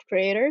YouTube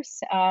creators.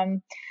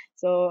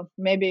 So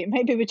maybe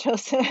we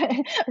chose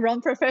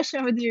wrong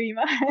profession with you,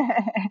 Eva.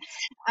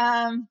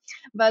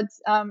 But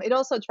it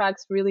also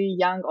attracts really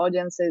young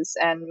audiences,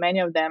 and many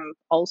of them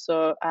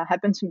also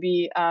happen to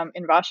be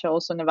in Russia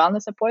also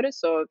Navalny supporters.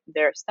 So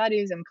their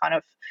studies and kind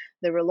of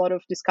there were a lot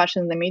of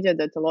discussion in the media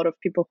that a lot of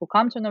people who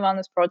come to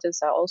Navalny's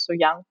protests are also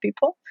young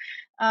people.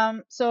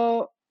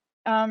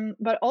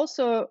 But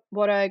also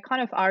what I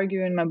kind of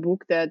argue in my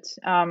book that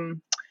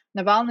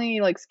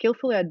Navalny like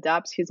skillfully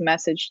adapts his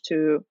message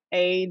to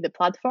A, the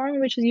platform,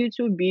 which is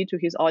YouTube, B, to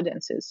his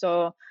audiences.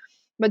 So,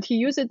 but he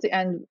used it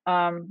and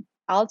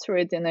alter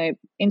it in an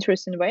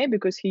interesting way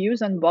because he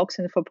used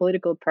unboxing for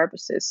political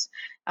purposes.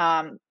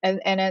 And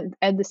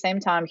at the same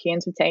time, he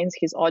entertains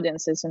his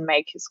audiences and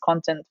make his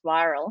content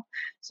viral.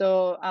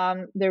 So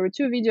there were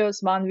two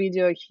videos. One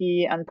video,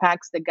 he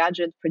unpacks the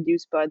gadget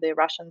produced by the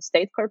Russian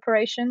state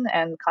corporation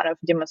and kind of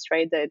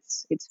demonstrate that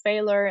it's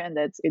failure and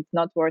that it's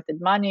not worth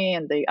it money,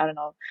 and the, I don't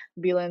know,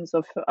 billions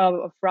of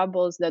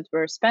rubles that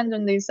were spent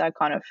on this are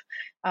kind of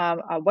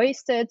are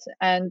wasted.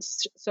 And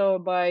so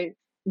by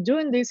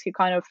doing this, he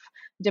kind of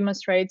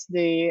demonstrates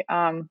the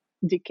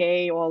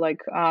decay or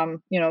like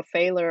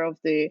failure of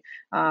the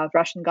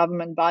Russian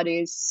government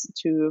bodies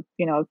to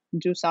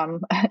do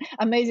some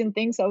amazing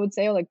things, I would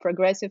say, like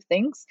progressive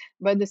things,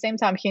 but at the same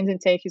time he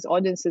entertains his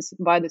audiences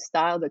by the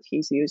style that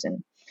he's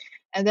using.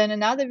 And then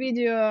another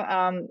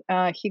video,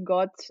 he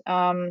got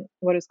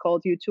what is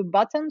called YouTube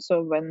button.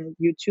 So when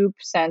YouTube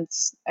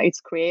sends its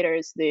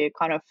creators the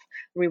kind of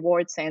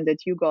reward saying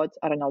that you got,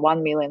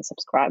 1 million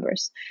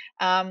subscribers.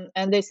 And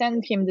they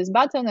send him this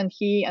button and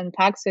he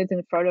unpacks it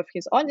in front of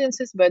his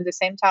audiences. But at the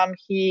same time,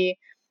 he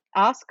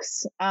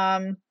asks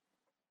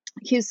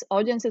his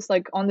audiences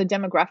like on the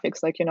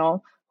demographics, like,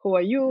 who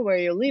are you, where are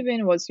you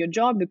living, what's your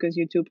job, because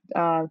YouTube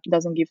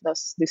doesn't give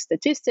us the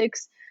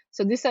statistics.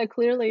 So these are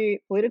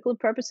clearly political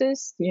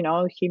purposes.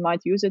 He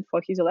might use it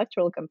for his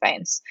electoral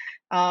campaigns.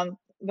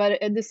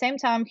 But at the same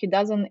time, he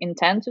doesn't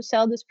intend to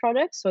sell this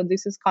product. So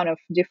this is kind of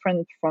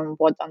different from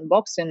what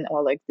unboxing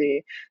or like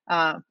the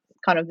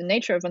kind of the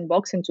nature of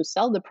unboxing to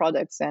sell the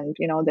products and,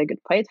 they get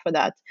paid for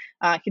that.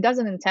 He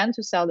doesn't intend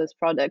to sell this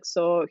product.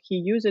 So he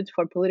used it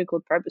for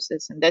political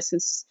purposes. And this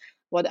is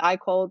what I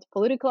called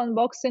political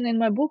unboxing in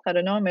my book. I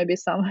don't know, maybe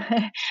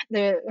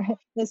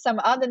there's some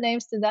other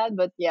names to that,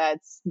 but yeah,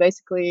 it's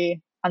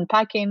basically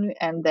unpacking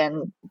and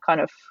then kind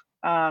of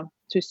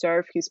to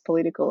serve his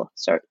political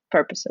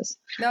purposes.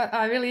 No,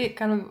 I really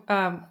kind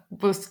of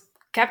was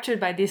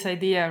captured by this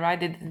idea, right?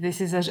 That this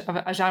is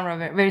a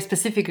genre, very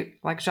specific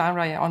like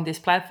genre on this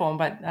platform,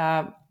 but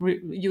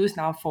used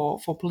now for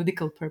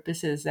political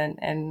purposes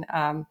and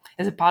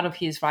as a part of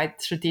his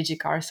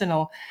strategic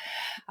arsenal.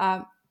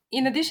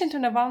 In addition to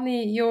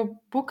Navalny, your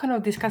book kind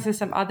of discusses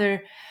some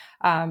other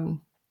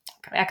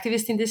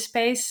activists in this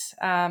space.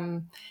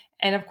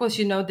 And of course,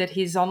 that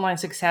his online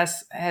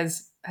success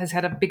has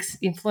had a big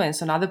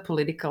influence on other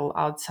political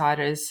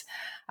outsiders.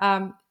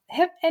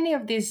 Have any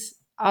of these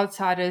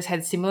outsiders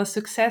had similar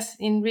success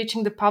in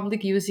reaching the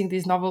public using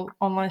these novel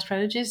online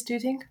strategies, do you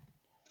think?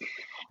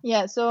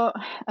 Yeah, so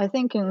I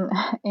think in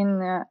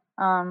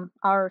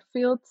our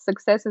field,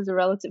 success is a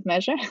relative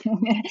measure.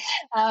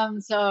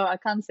 So I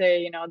can't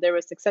say, they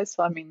were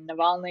successful. I mean,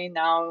 Navalny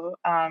now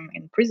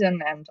in prison,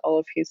 and all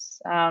of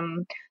his,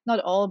 not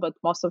all, but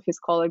most of his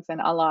colleagues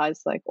and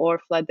allies, or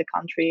fled the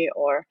country,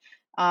 or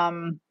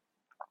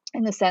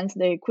in a sense,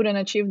 they couldn't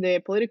achieve their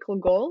political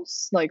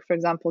goals, like, for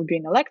example,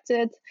 being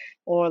elected,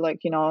 or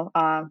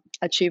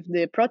achieve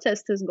the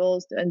protesters'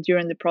 goals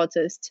during the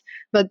protest.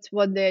 But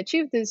what they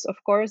achieved is, of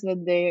course,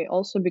 that they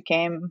also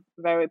became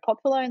very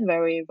popular and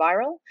very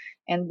viral,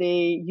 and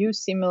they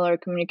use similar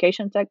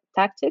communication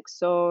tactics.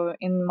 So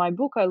in my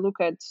book, I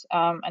look at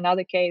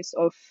another case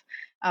of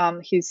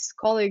his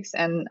colleagues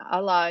and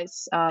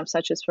allies,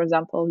 such as, for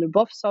example,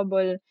 Lyubov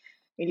Sobol,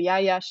 Ilya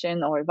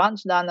Yashin, or Ivan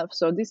Zhdanov.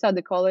 So these are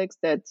the colleagues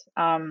that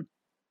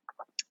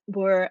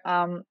were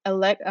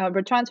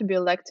trying to be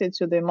elected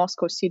to the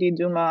Moscow City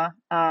Duma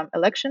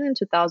election in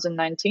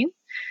 2019.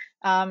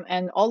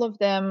 And all of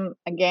them,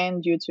 again,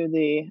 due to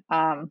the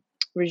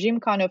regime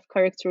kind of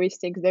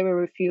characteristics, they were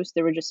refused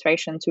the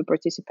registration to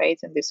participate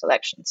in these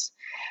elections.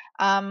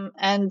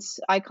 And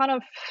I kind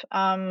of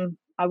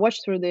I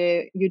watched through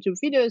the YouTube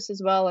videos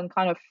as well and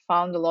kind of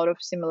found a lot of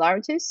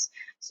similarities.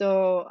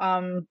 So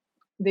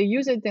they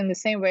use it in the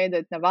same way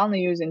that Navalny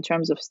used in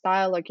terms of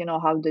style, like,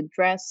 how they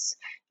dress,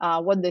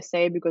 what they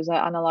say, because I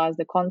analyzed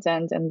the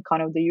content and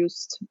kind of they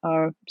used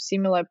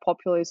similar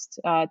populist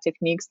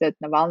techniques that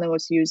Navalny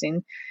was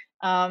using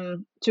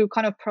to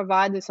kind of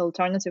provide this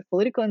alternative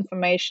political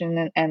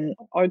information and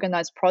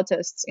organize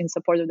protests in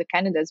support of the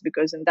candidates,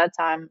 because in that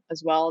time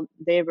as well,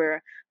 they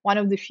were one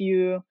of the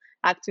few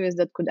activists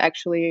that could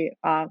actually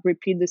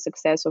repeat the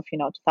success of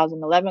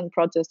 2011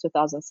 protests,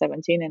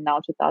 2017, and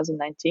now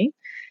 2019.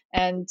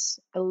 And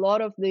a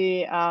lot of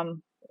the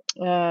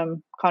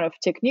kind of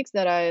techniques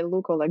that I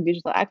look at, like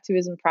digital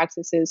activism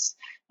practices,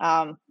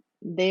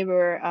 they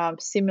were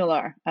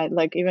similar,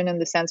 like even in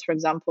the sense, for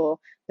example,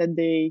 that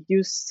they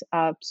used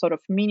sort of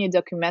mini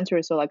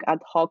documentaries or like ad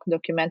hoc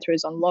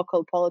documentaries on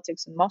local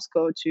politics in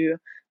Moscow to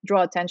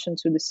draw attention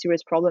to the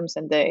serious problems,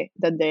 and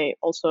they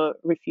also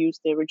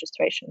refused their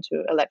registration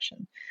to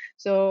election.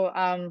 So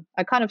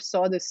I kind of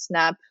saw this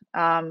snap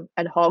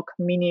ad hoc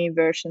mini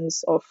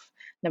versions of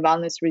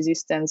Navalny's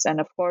resistance, and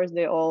of course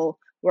they all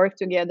work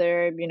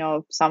together.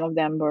 Some of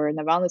them were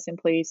Navalny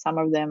simply, some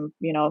of them,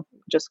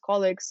 just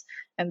colleagues,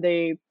 and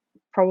they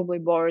probably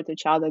borrowed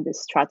each other these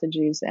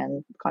strategies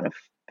and kind of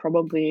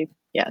probably,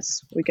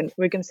 yes,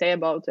 we can say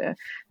about a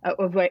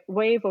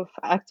wave of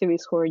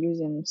activists who are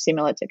using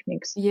similar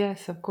techniques.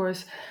 Yes, of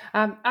course.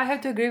 I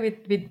have to agree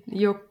with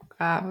your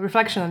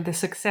reflection on the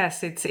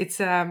success. It's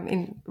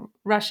in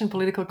Russian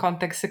political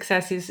context,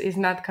 success is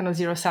not kind of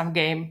zero-sum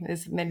game.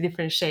 There's many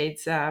different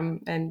shades,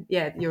 and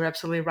yeah, you're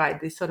absolutely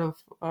right. This sort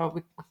of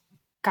we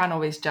can't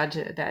always judge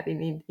that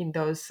in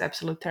those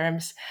absolute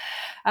terms.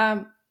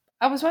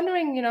 I was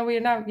wondering, we're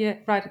now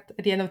right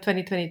at the end of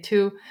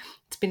 2022.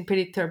 It's been a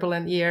pretty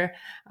turbulent year.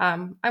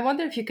 I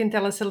wonder if you can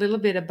tell us a little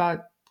bit about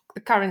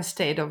the current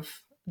state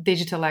of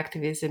digital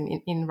activism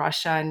in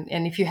Russia,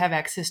 and if you have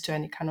access to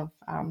any kind of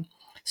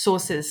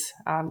sources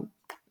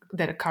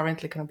that are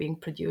currently kind of being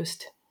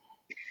produced.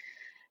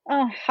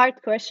 Hard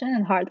question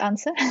and hard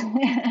answer.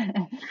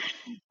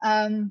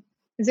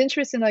 It's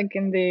interesting, like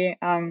in the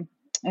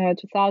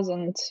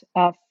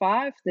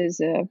 2005, there's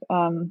a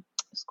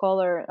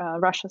scholar,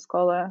 Russian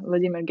scholar,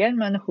 Vladimir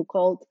Gelman, who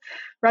called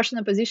Russian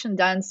opposition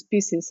dying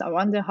species. I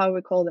wonder how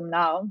we call them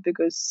now,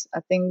 because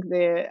I think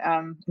they're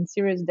in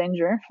serious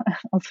danger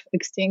of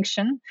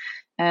extinction.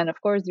 And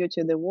of course, due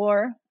to the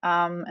war,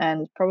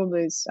 and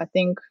probably, I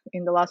think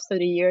in the last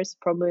 30 years,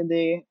 probably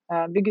the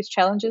biggest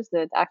challenges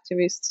that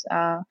activists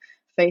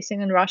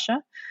facing in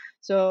Russia.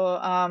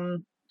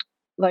 So,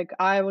 like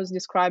I was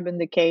describing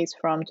the case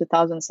from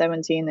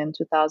 2017 and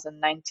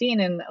 2019,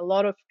 and a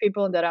lot of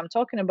people that I'm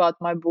talking about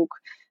my book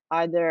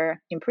either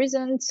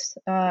imprisoned,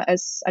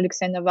 as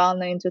Alexei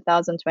Navalny in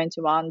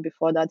 2021.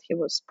 Before that, he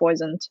was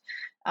poisoned.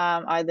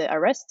 Either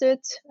arrested.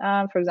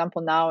 For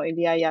example, now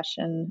Ilya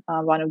Yashin,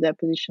 one of the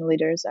opposition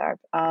leaders, are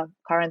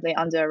currently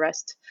under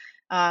arrest.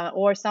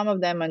 Or some of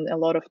them and a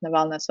lot of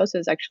Navalny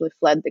associates actually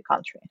fled the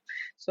country.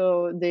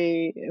 So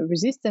the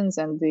resistance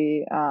and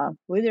the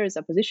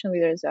opposition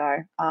leaders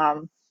are,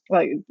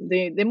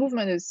 the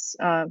movement is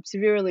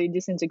severely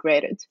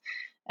disintegrated.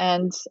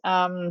 And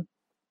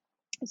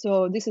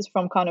so this is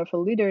from kind of a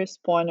leader's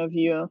point of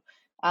view.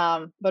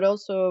 But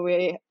also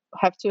we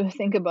have to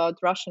think about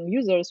Russian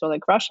users, or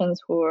like Russians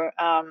who are,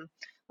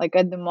 like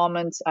at the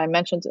moment, I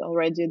mentioned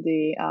already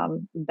the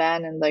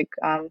ban and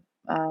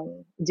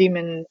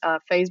deeming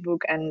Facebook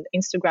and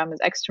Instagram as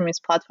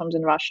extremist platforms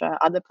in Russia.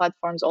 Other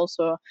platforms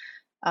also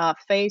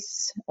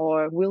face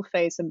or will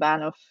face a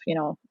ban of,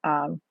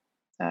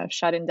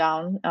 shutting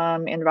down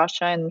in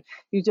Russia, and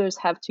users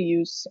have to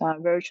use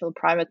virtual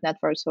private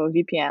networks or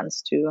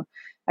VPNs to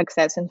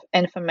access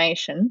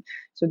information.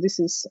 So this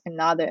is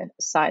another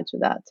side to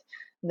that.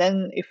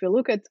 Then if we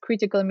look at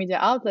critical media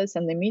outlets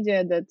and the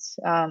media that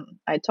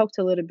I talked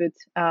a little bit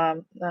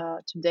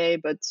today,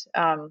 but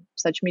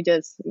such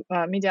media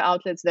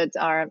outlets that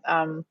are,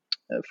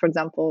 for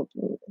example,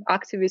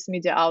 activist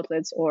media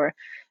outlets, or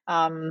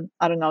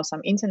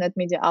some internet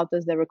media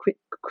outlets that were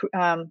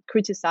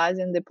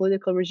criticizing the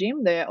political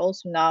regime, they are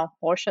also now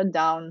or shut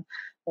down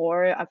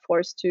or are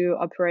forced to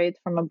operate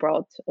from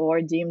abroad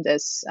or deemed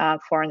as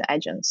foreign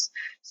agents.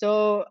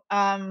 So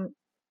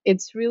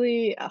it's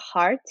really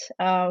hard,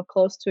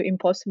 close to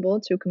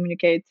impossible, to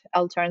communicate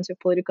alternative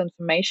political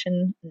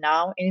information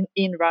now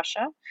in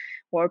Russia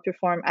or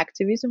perform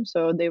activism.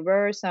 So there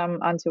were some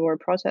anti-war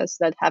protests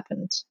that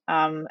happened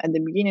at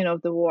the beginning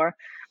of the war.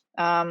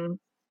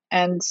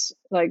 And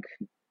like,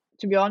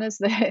 to be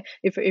honest,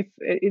 if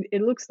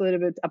it looks a little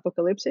bit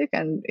apocalyptic,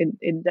 and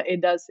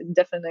it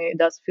definitely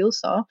does feel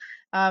so.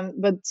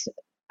 But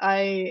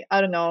I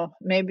don't know,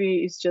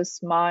 maybe it's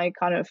just my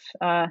kind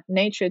of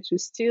nature to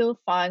still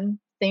find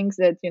things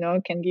that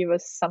can give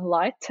us some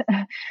light.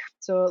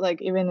 So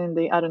like even in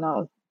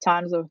the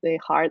times of the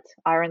hard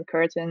Iron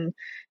Curtain,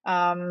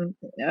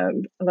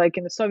 like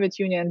in the Soviet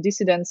Union,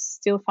 dissidents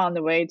still found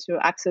a way to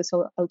access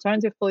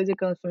alternative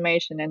political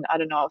information, and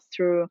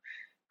through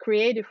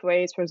creative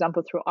ways, for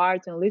example, through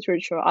art and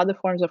literature or other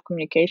forms of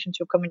communication,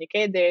 to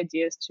communicate their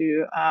ideas,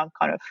 to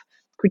kind of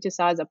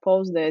criticize,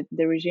 oppose the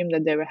regime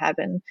that they were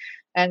having.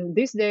 And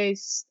these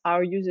days,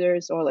 our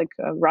users, or like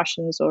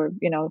Russians or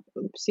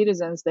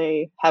citizens,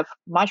 they have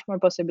much more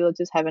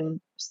possibilities,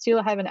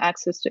 still having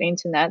access to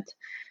internet,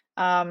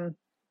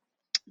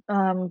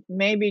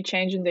 maybe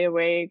changing their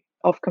way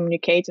of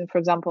communicating. For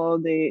example,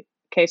 the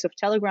case of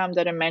Telegram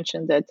that I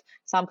mentioned, that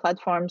some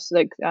platforms,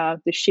 like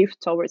the shift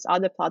towards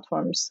other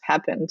platforms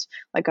happened,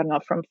 like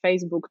from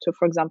Facebook to,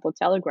 for example,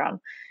 Telegram,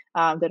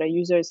 that our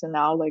users are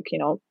now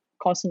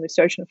constantly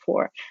searching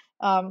for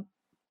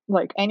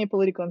like any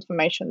political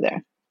information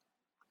there.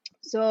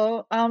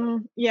 So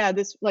yeah,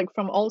 this, like,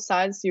 from all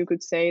sides you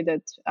could say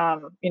that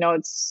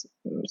it's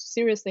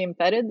seriously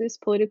impeded this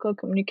political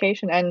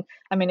communication. And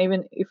I mean,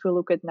 even if we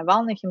look at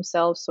Navalny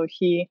himself, so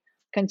he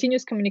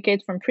continues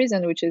communicate from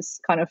prison, which is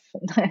kind of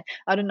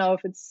I don't know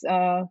if it's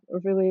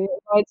really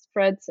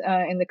widespread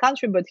in the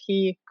country, but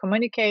he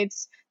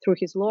communicates through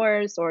his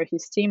lawyers or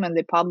his team, and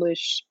they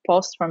publish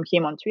posts from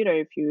him on Twitter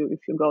if you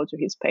go to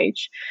his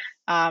page.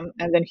 And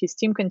then his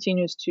team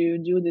continues to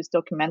do these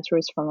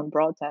documentaries from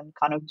abroad and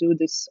kind of do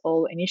this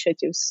all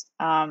initiatives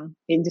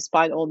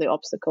despite all the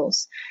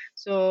obstacles.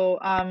 So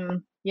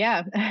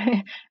yeah,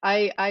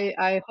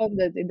 I hope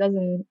that it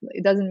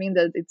doesn't mean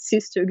that it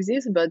ceased to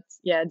exist, but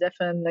yeah,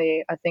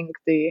 definitely I think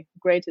the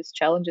greatest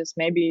challenges,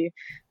 maybe,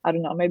 I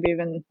don't know, maybe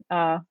even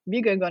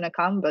bigger gonna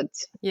come, but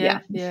Yeah,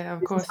 of this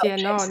is course. how Yeah,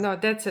 it no, shapes. no,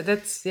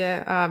 that's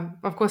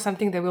of course,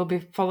 something that we'll be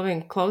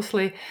following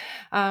closely.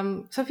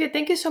 Sophia,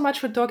 thank you so much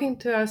for talking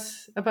to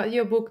us about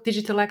your book,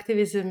 Digital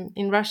Activism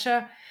in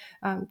Russia.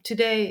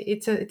 Today,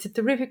 it's a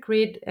terrific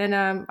read, and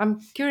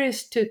I'm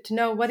curious to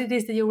know what it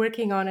is that you're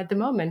working on at the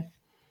moment.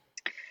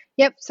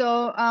 Yep.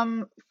 So,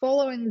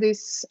 following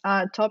this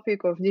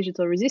topic of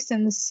digital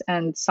resistance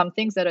and some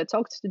things that I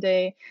talked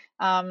today,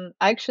 I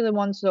actually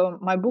want to.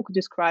 My book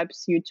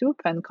describes YouTube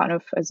and kind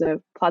of as a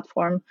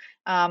platform,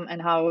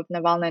 and how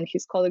Navalny and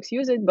his colleagues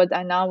use it. But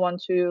I now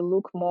want to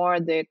look more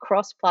at the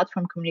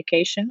cross-platform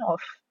communication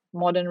of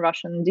modern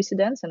Russian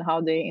dissidents and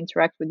how they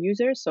interact with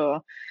users.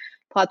 So,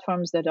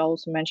 platforms that I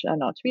also mentioned, I don't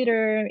know,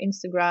 Twitter,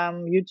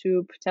 Instagram,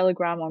 YouTube,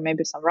 Telegram, or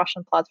maybe some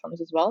Russian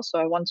platforms as well. So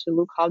I want to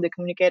look how they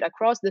communicate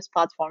across these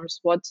platforms,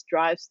 what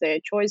drives their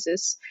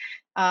choices.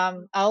 I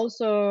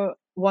also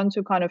want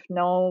to kind of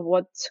know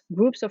what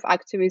groups of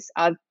activists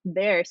are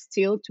there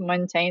still to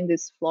maintain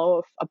this flow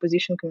of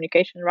opposition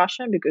communication in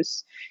Russia,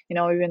 because,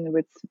 even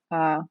with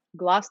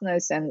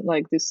glassness and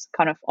like this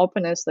kind of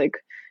openness, like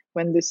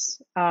when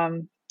this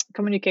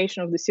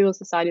communication of the civil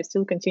society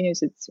still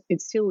continues,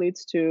 it still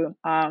leads to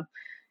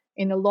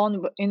in a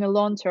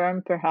long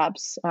term,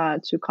 perhaps,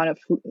 to kind of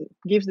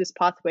gives this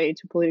pathway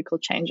to political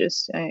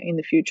changes in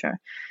the future.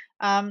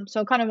 So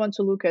I kind of want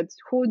to look at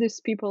who these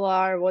people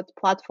are, what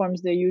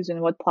platforms they use,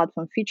 and what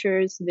platform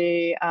features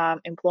they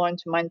employ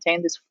to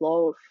maintain this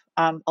flow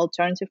of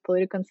alternative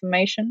political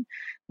information,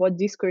 what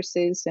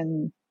discourses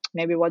and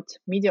maybe what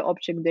media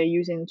object they're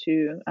using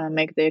to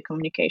make their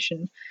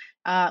communication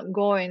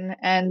going.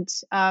 And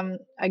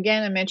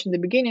again, I mentioned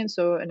in the beginning,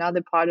 so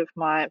another part of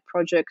my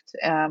project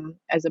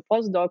as a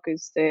postdoc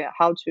is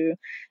how to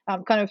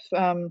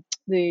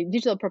the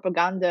digital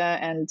propaganda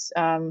and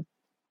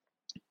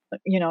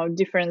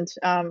different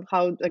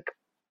how like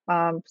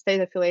state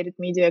affiliated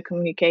media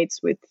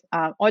communicates with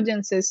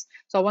audiences.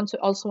 So I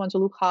also want to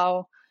look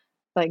how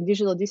like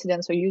digital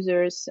dissidents or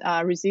users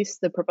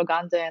resist the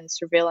propaganda and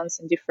surveillance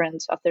and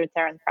different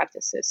authoritarian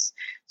practices.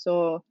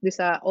 So these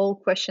are all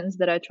questions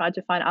that I try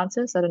to find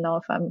answers. I don't know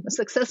if I'm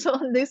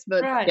successful in this,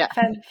 but Right, yeah.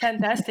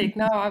 fantastic.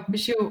 No, I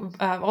wish you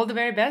all the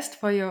very best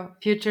for your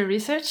future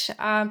research.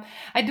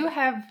 I do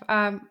have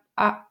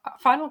a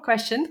final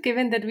question,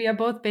 given that we are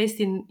both based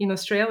in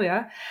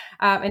Australia,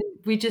 and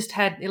we just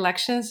had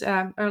elections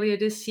earlier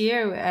this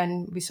year,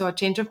 and we saw a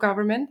change of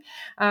government.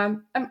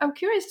 I'm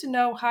curious to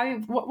know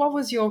what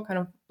was your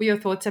your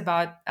thoughts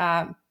about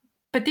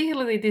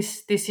particularly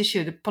this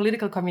issue, the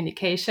political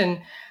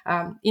communication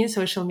in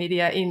social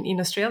media in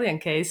Australian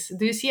case.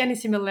 Do you see any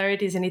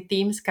similarities, any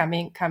themes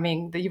coming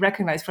that you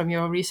recognize from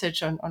your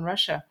research on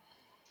Russia?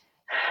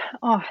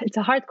 Oh, it's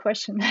a hard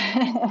question.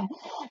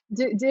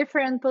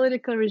 Different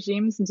political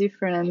regimes,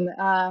 different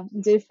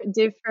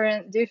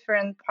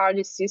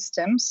party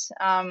systems.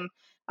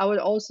 I would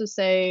also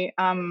say,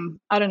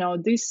 I don't know,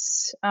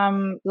 this.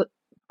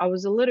 I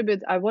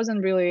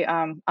wasn't really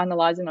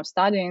analyzing or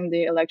studying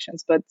the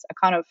elections, but I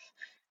kind of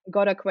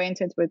got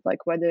acquainted with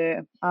like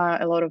whether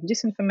a lot of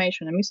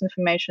disinformation and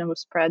misinformation was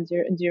spread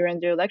during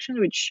the election,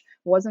 which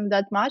wasn't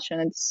that much,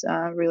 and it's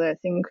really, I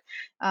think,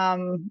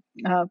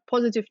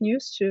 positive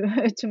news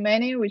to to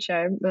many, which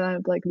are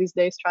like these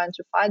days trying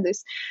to fight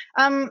this.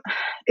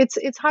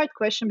 It's hard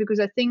question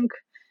because I think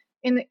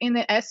in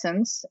the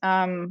essence,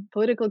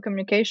 political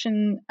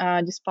communication,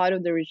 despite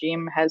of the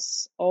regime,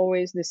 has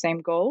always the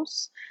same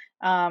goals,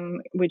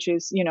 which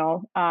is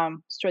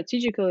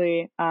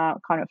strategically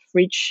kind of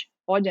reach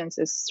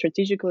audiences,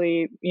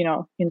 strategically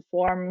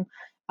inform,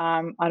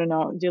 I don't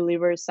know,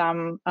 deliver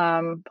some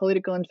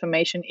political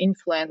information,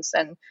 influence.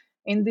 And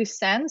in this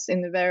sense,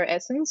 in the very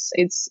essence,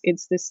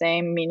 it's the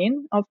same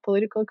meaning of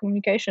political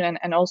communication,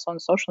 and also on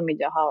social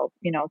media, how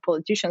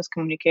politicians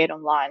communicate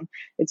online.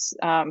 It's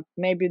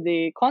maybe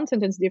the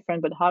content is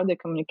different, but how they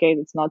communicate,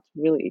 it's not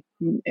really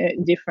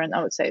different,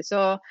 I would say.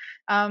 So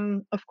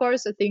of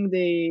course, I think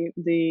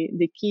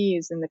the key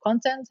is in the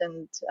content,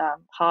 and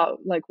how,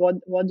 like,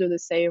 what do they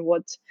say,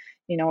 what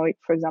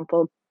for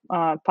example,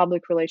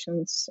 public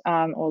relations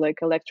or like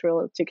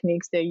electoral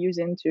techniques they're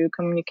using to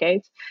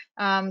communicate.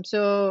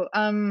 So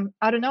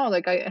I don't know,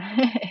 like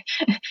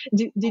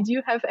did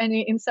you have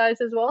any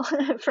insights as well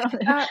from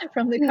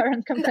the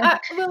current campaign?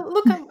 Well,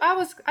 look,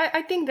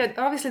 I think that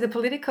obviously the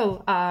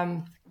political,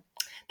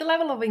 the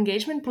level of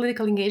engagement,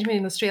 political engagement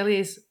in Australia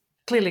is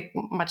clearly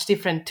much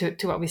different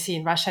to what we see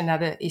in Russia and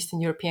other Eastern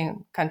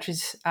European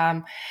countries.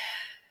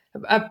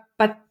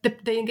 But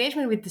the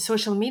engagement with the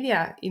social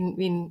media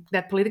in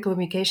that political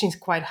communication is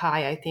quite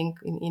high, I think,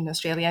 in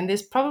Australia. And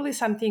there's probably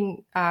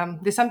something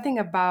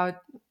about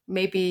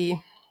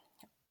maybe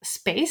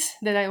space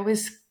that I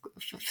always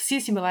see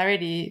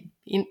similarity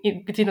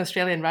in between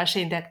Australia and Russia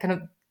in that kind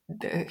of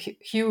the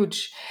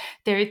huge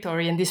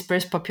territory and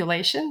dispersed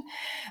population.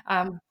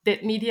 That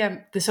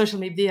the social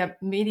media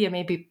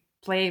maybe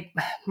play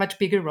a much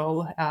bigger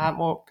role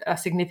or a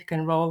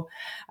significant role,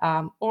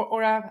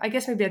 or I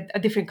guess maybe a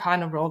different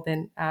kind of role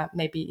than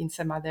maybe in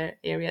some other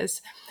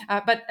areas.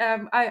 But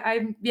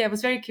I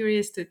was very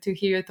curious to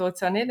hear your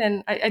thoughts on it,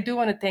 and I do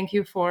want to thank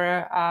you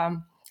for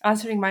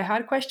answering my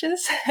hard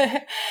questions,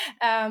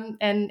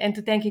 and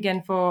to thank you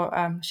again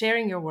for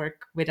sharing your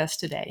work with us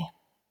today.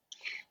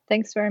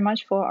 Thanks very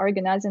much for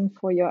organizing,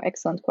 for your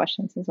excellent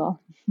questions as well.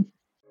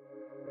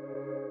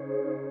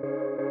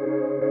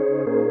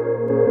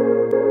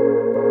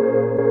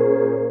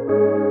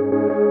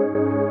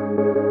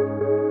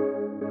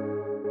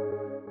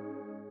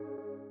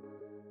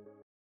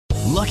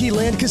 Lucky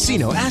Land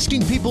Casino,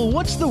 asking people,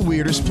 what's the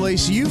weirdest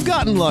place you've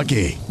gotten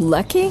lucky?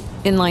 Lucky?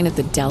 In line at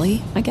the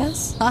deli, I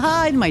guess?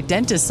 Aha, in my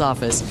dentist's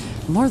office.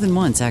 More than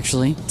once,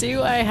 actually.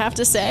 Do I have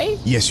to say?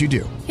 Yes, you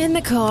do. In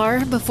the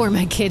car before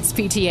my kids'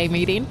 PTA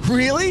meeting.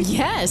 Really?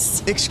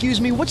 Yes. Excuse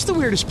me, what's the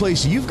weirdest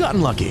place you've gotten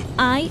lucky?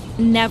 I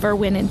never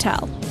win and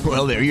tell.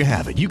 Well, there you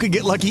have it. You can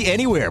get lucky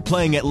anywhere,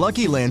 playing at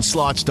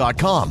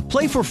LuckyLandSlots.com.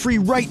 Play for free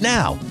right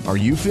now. Are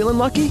you feeling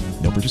lucky?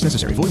 No purchase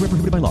necessary. Void where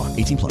prohibited by law.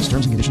 18+.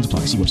 Terms and conditions apply.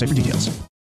 See website for details.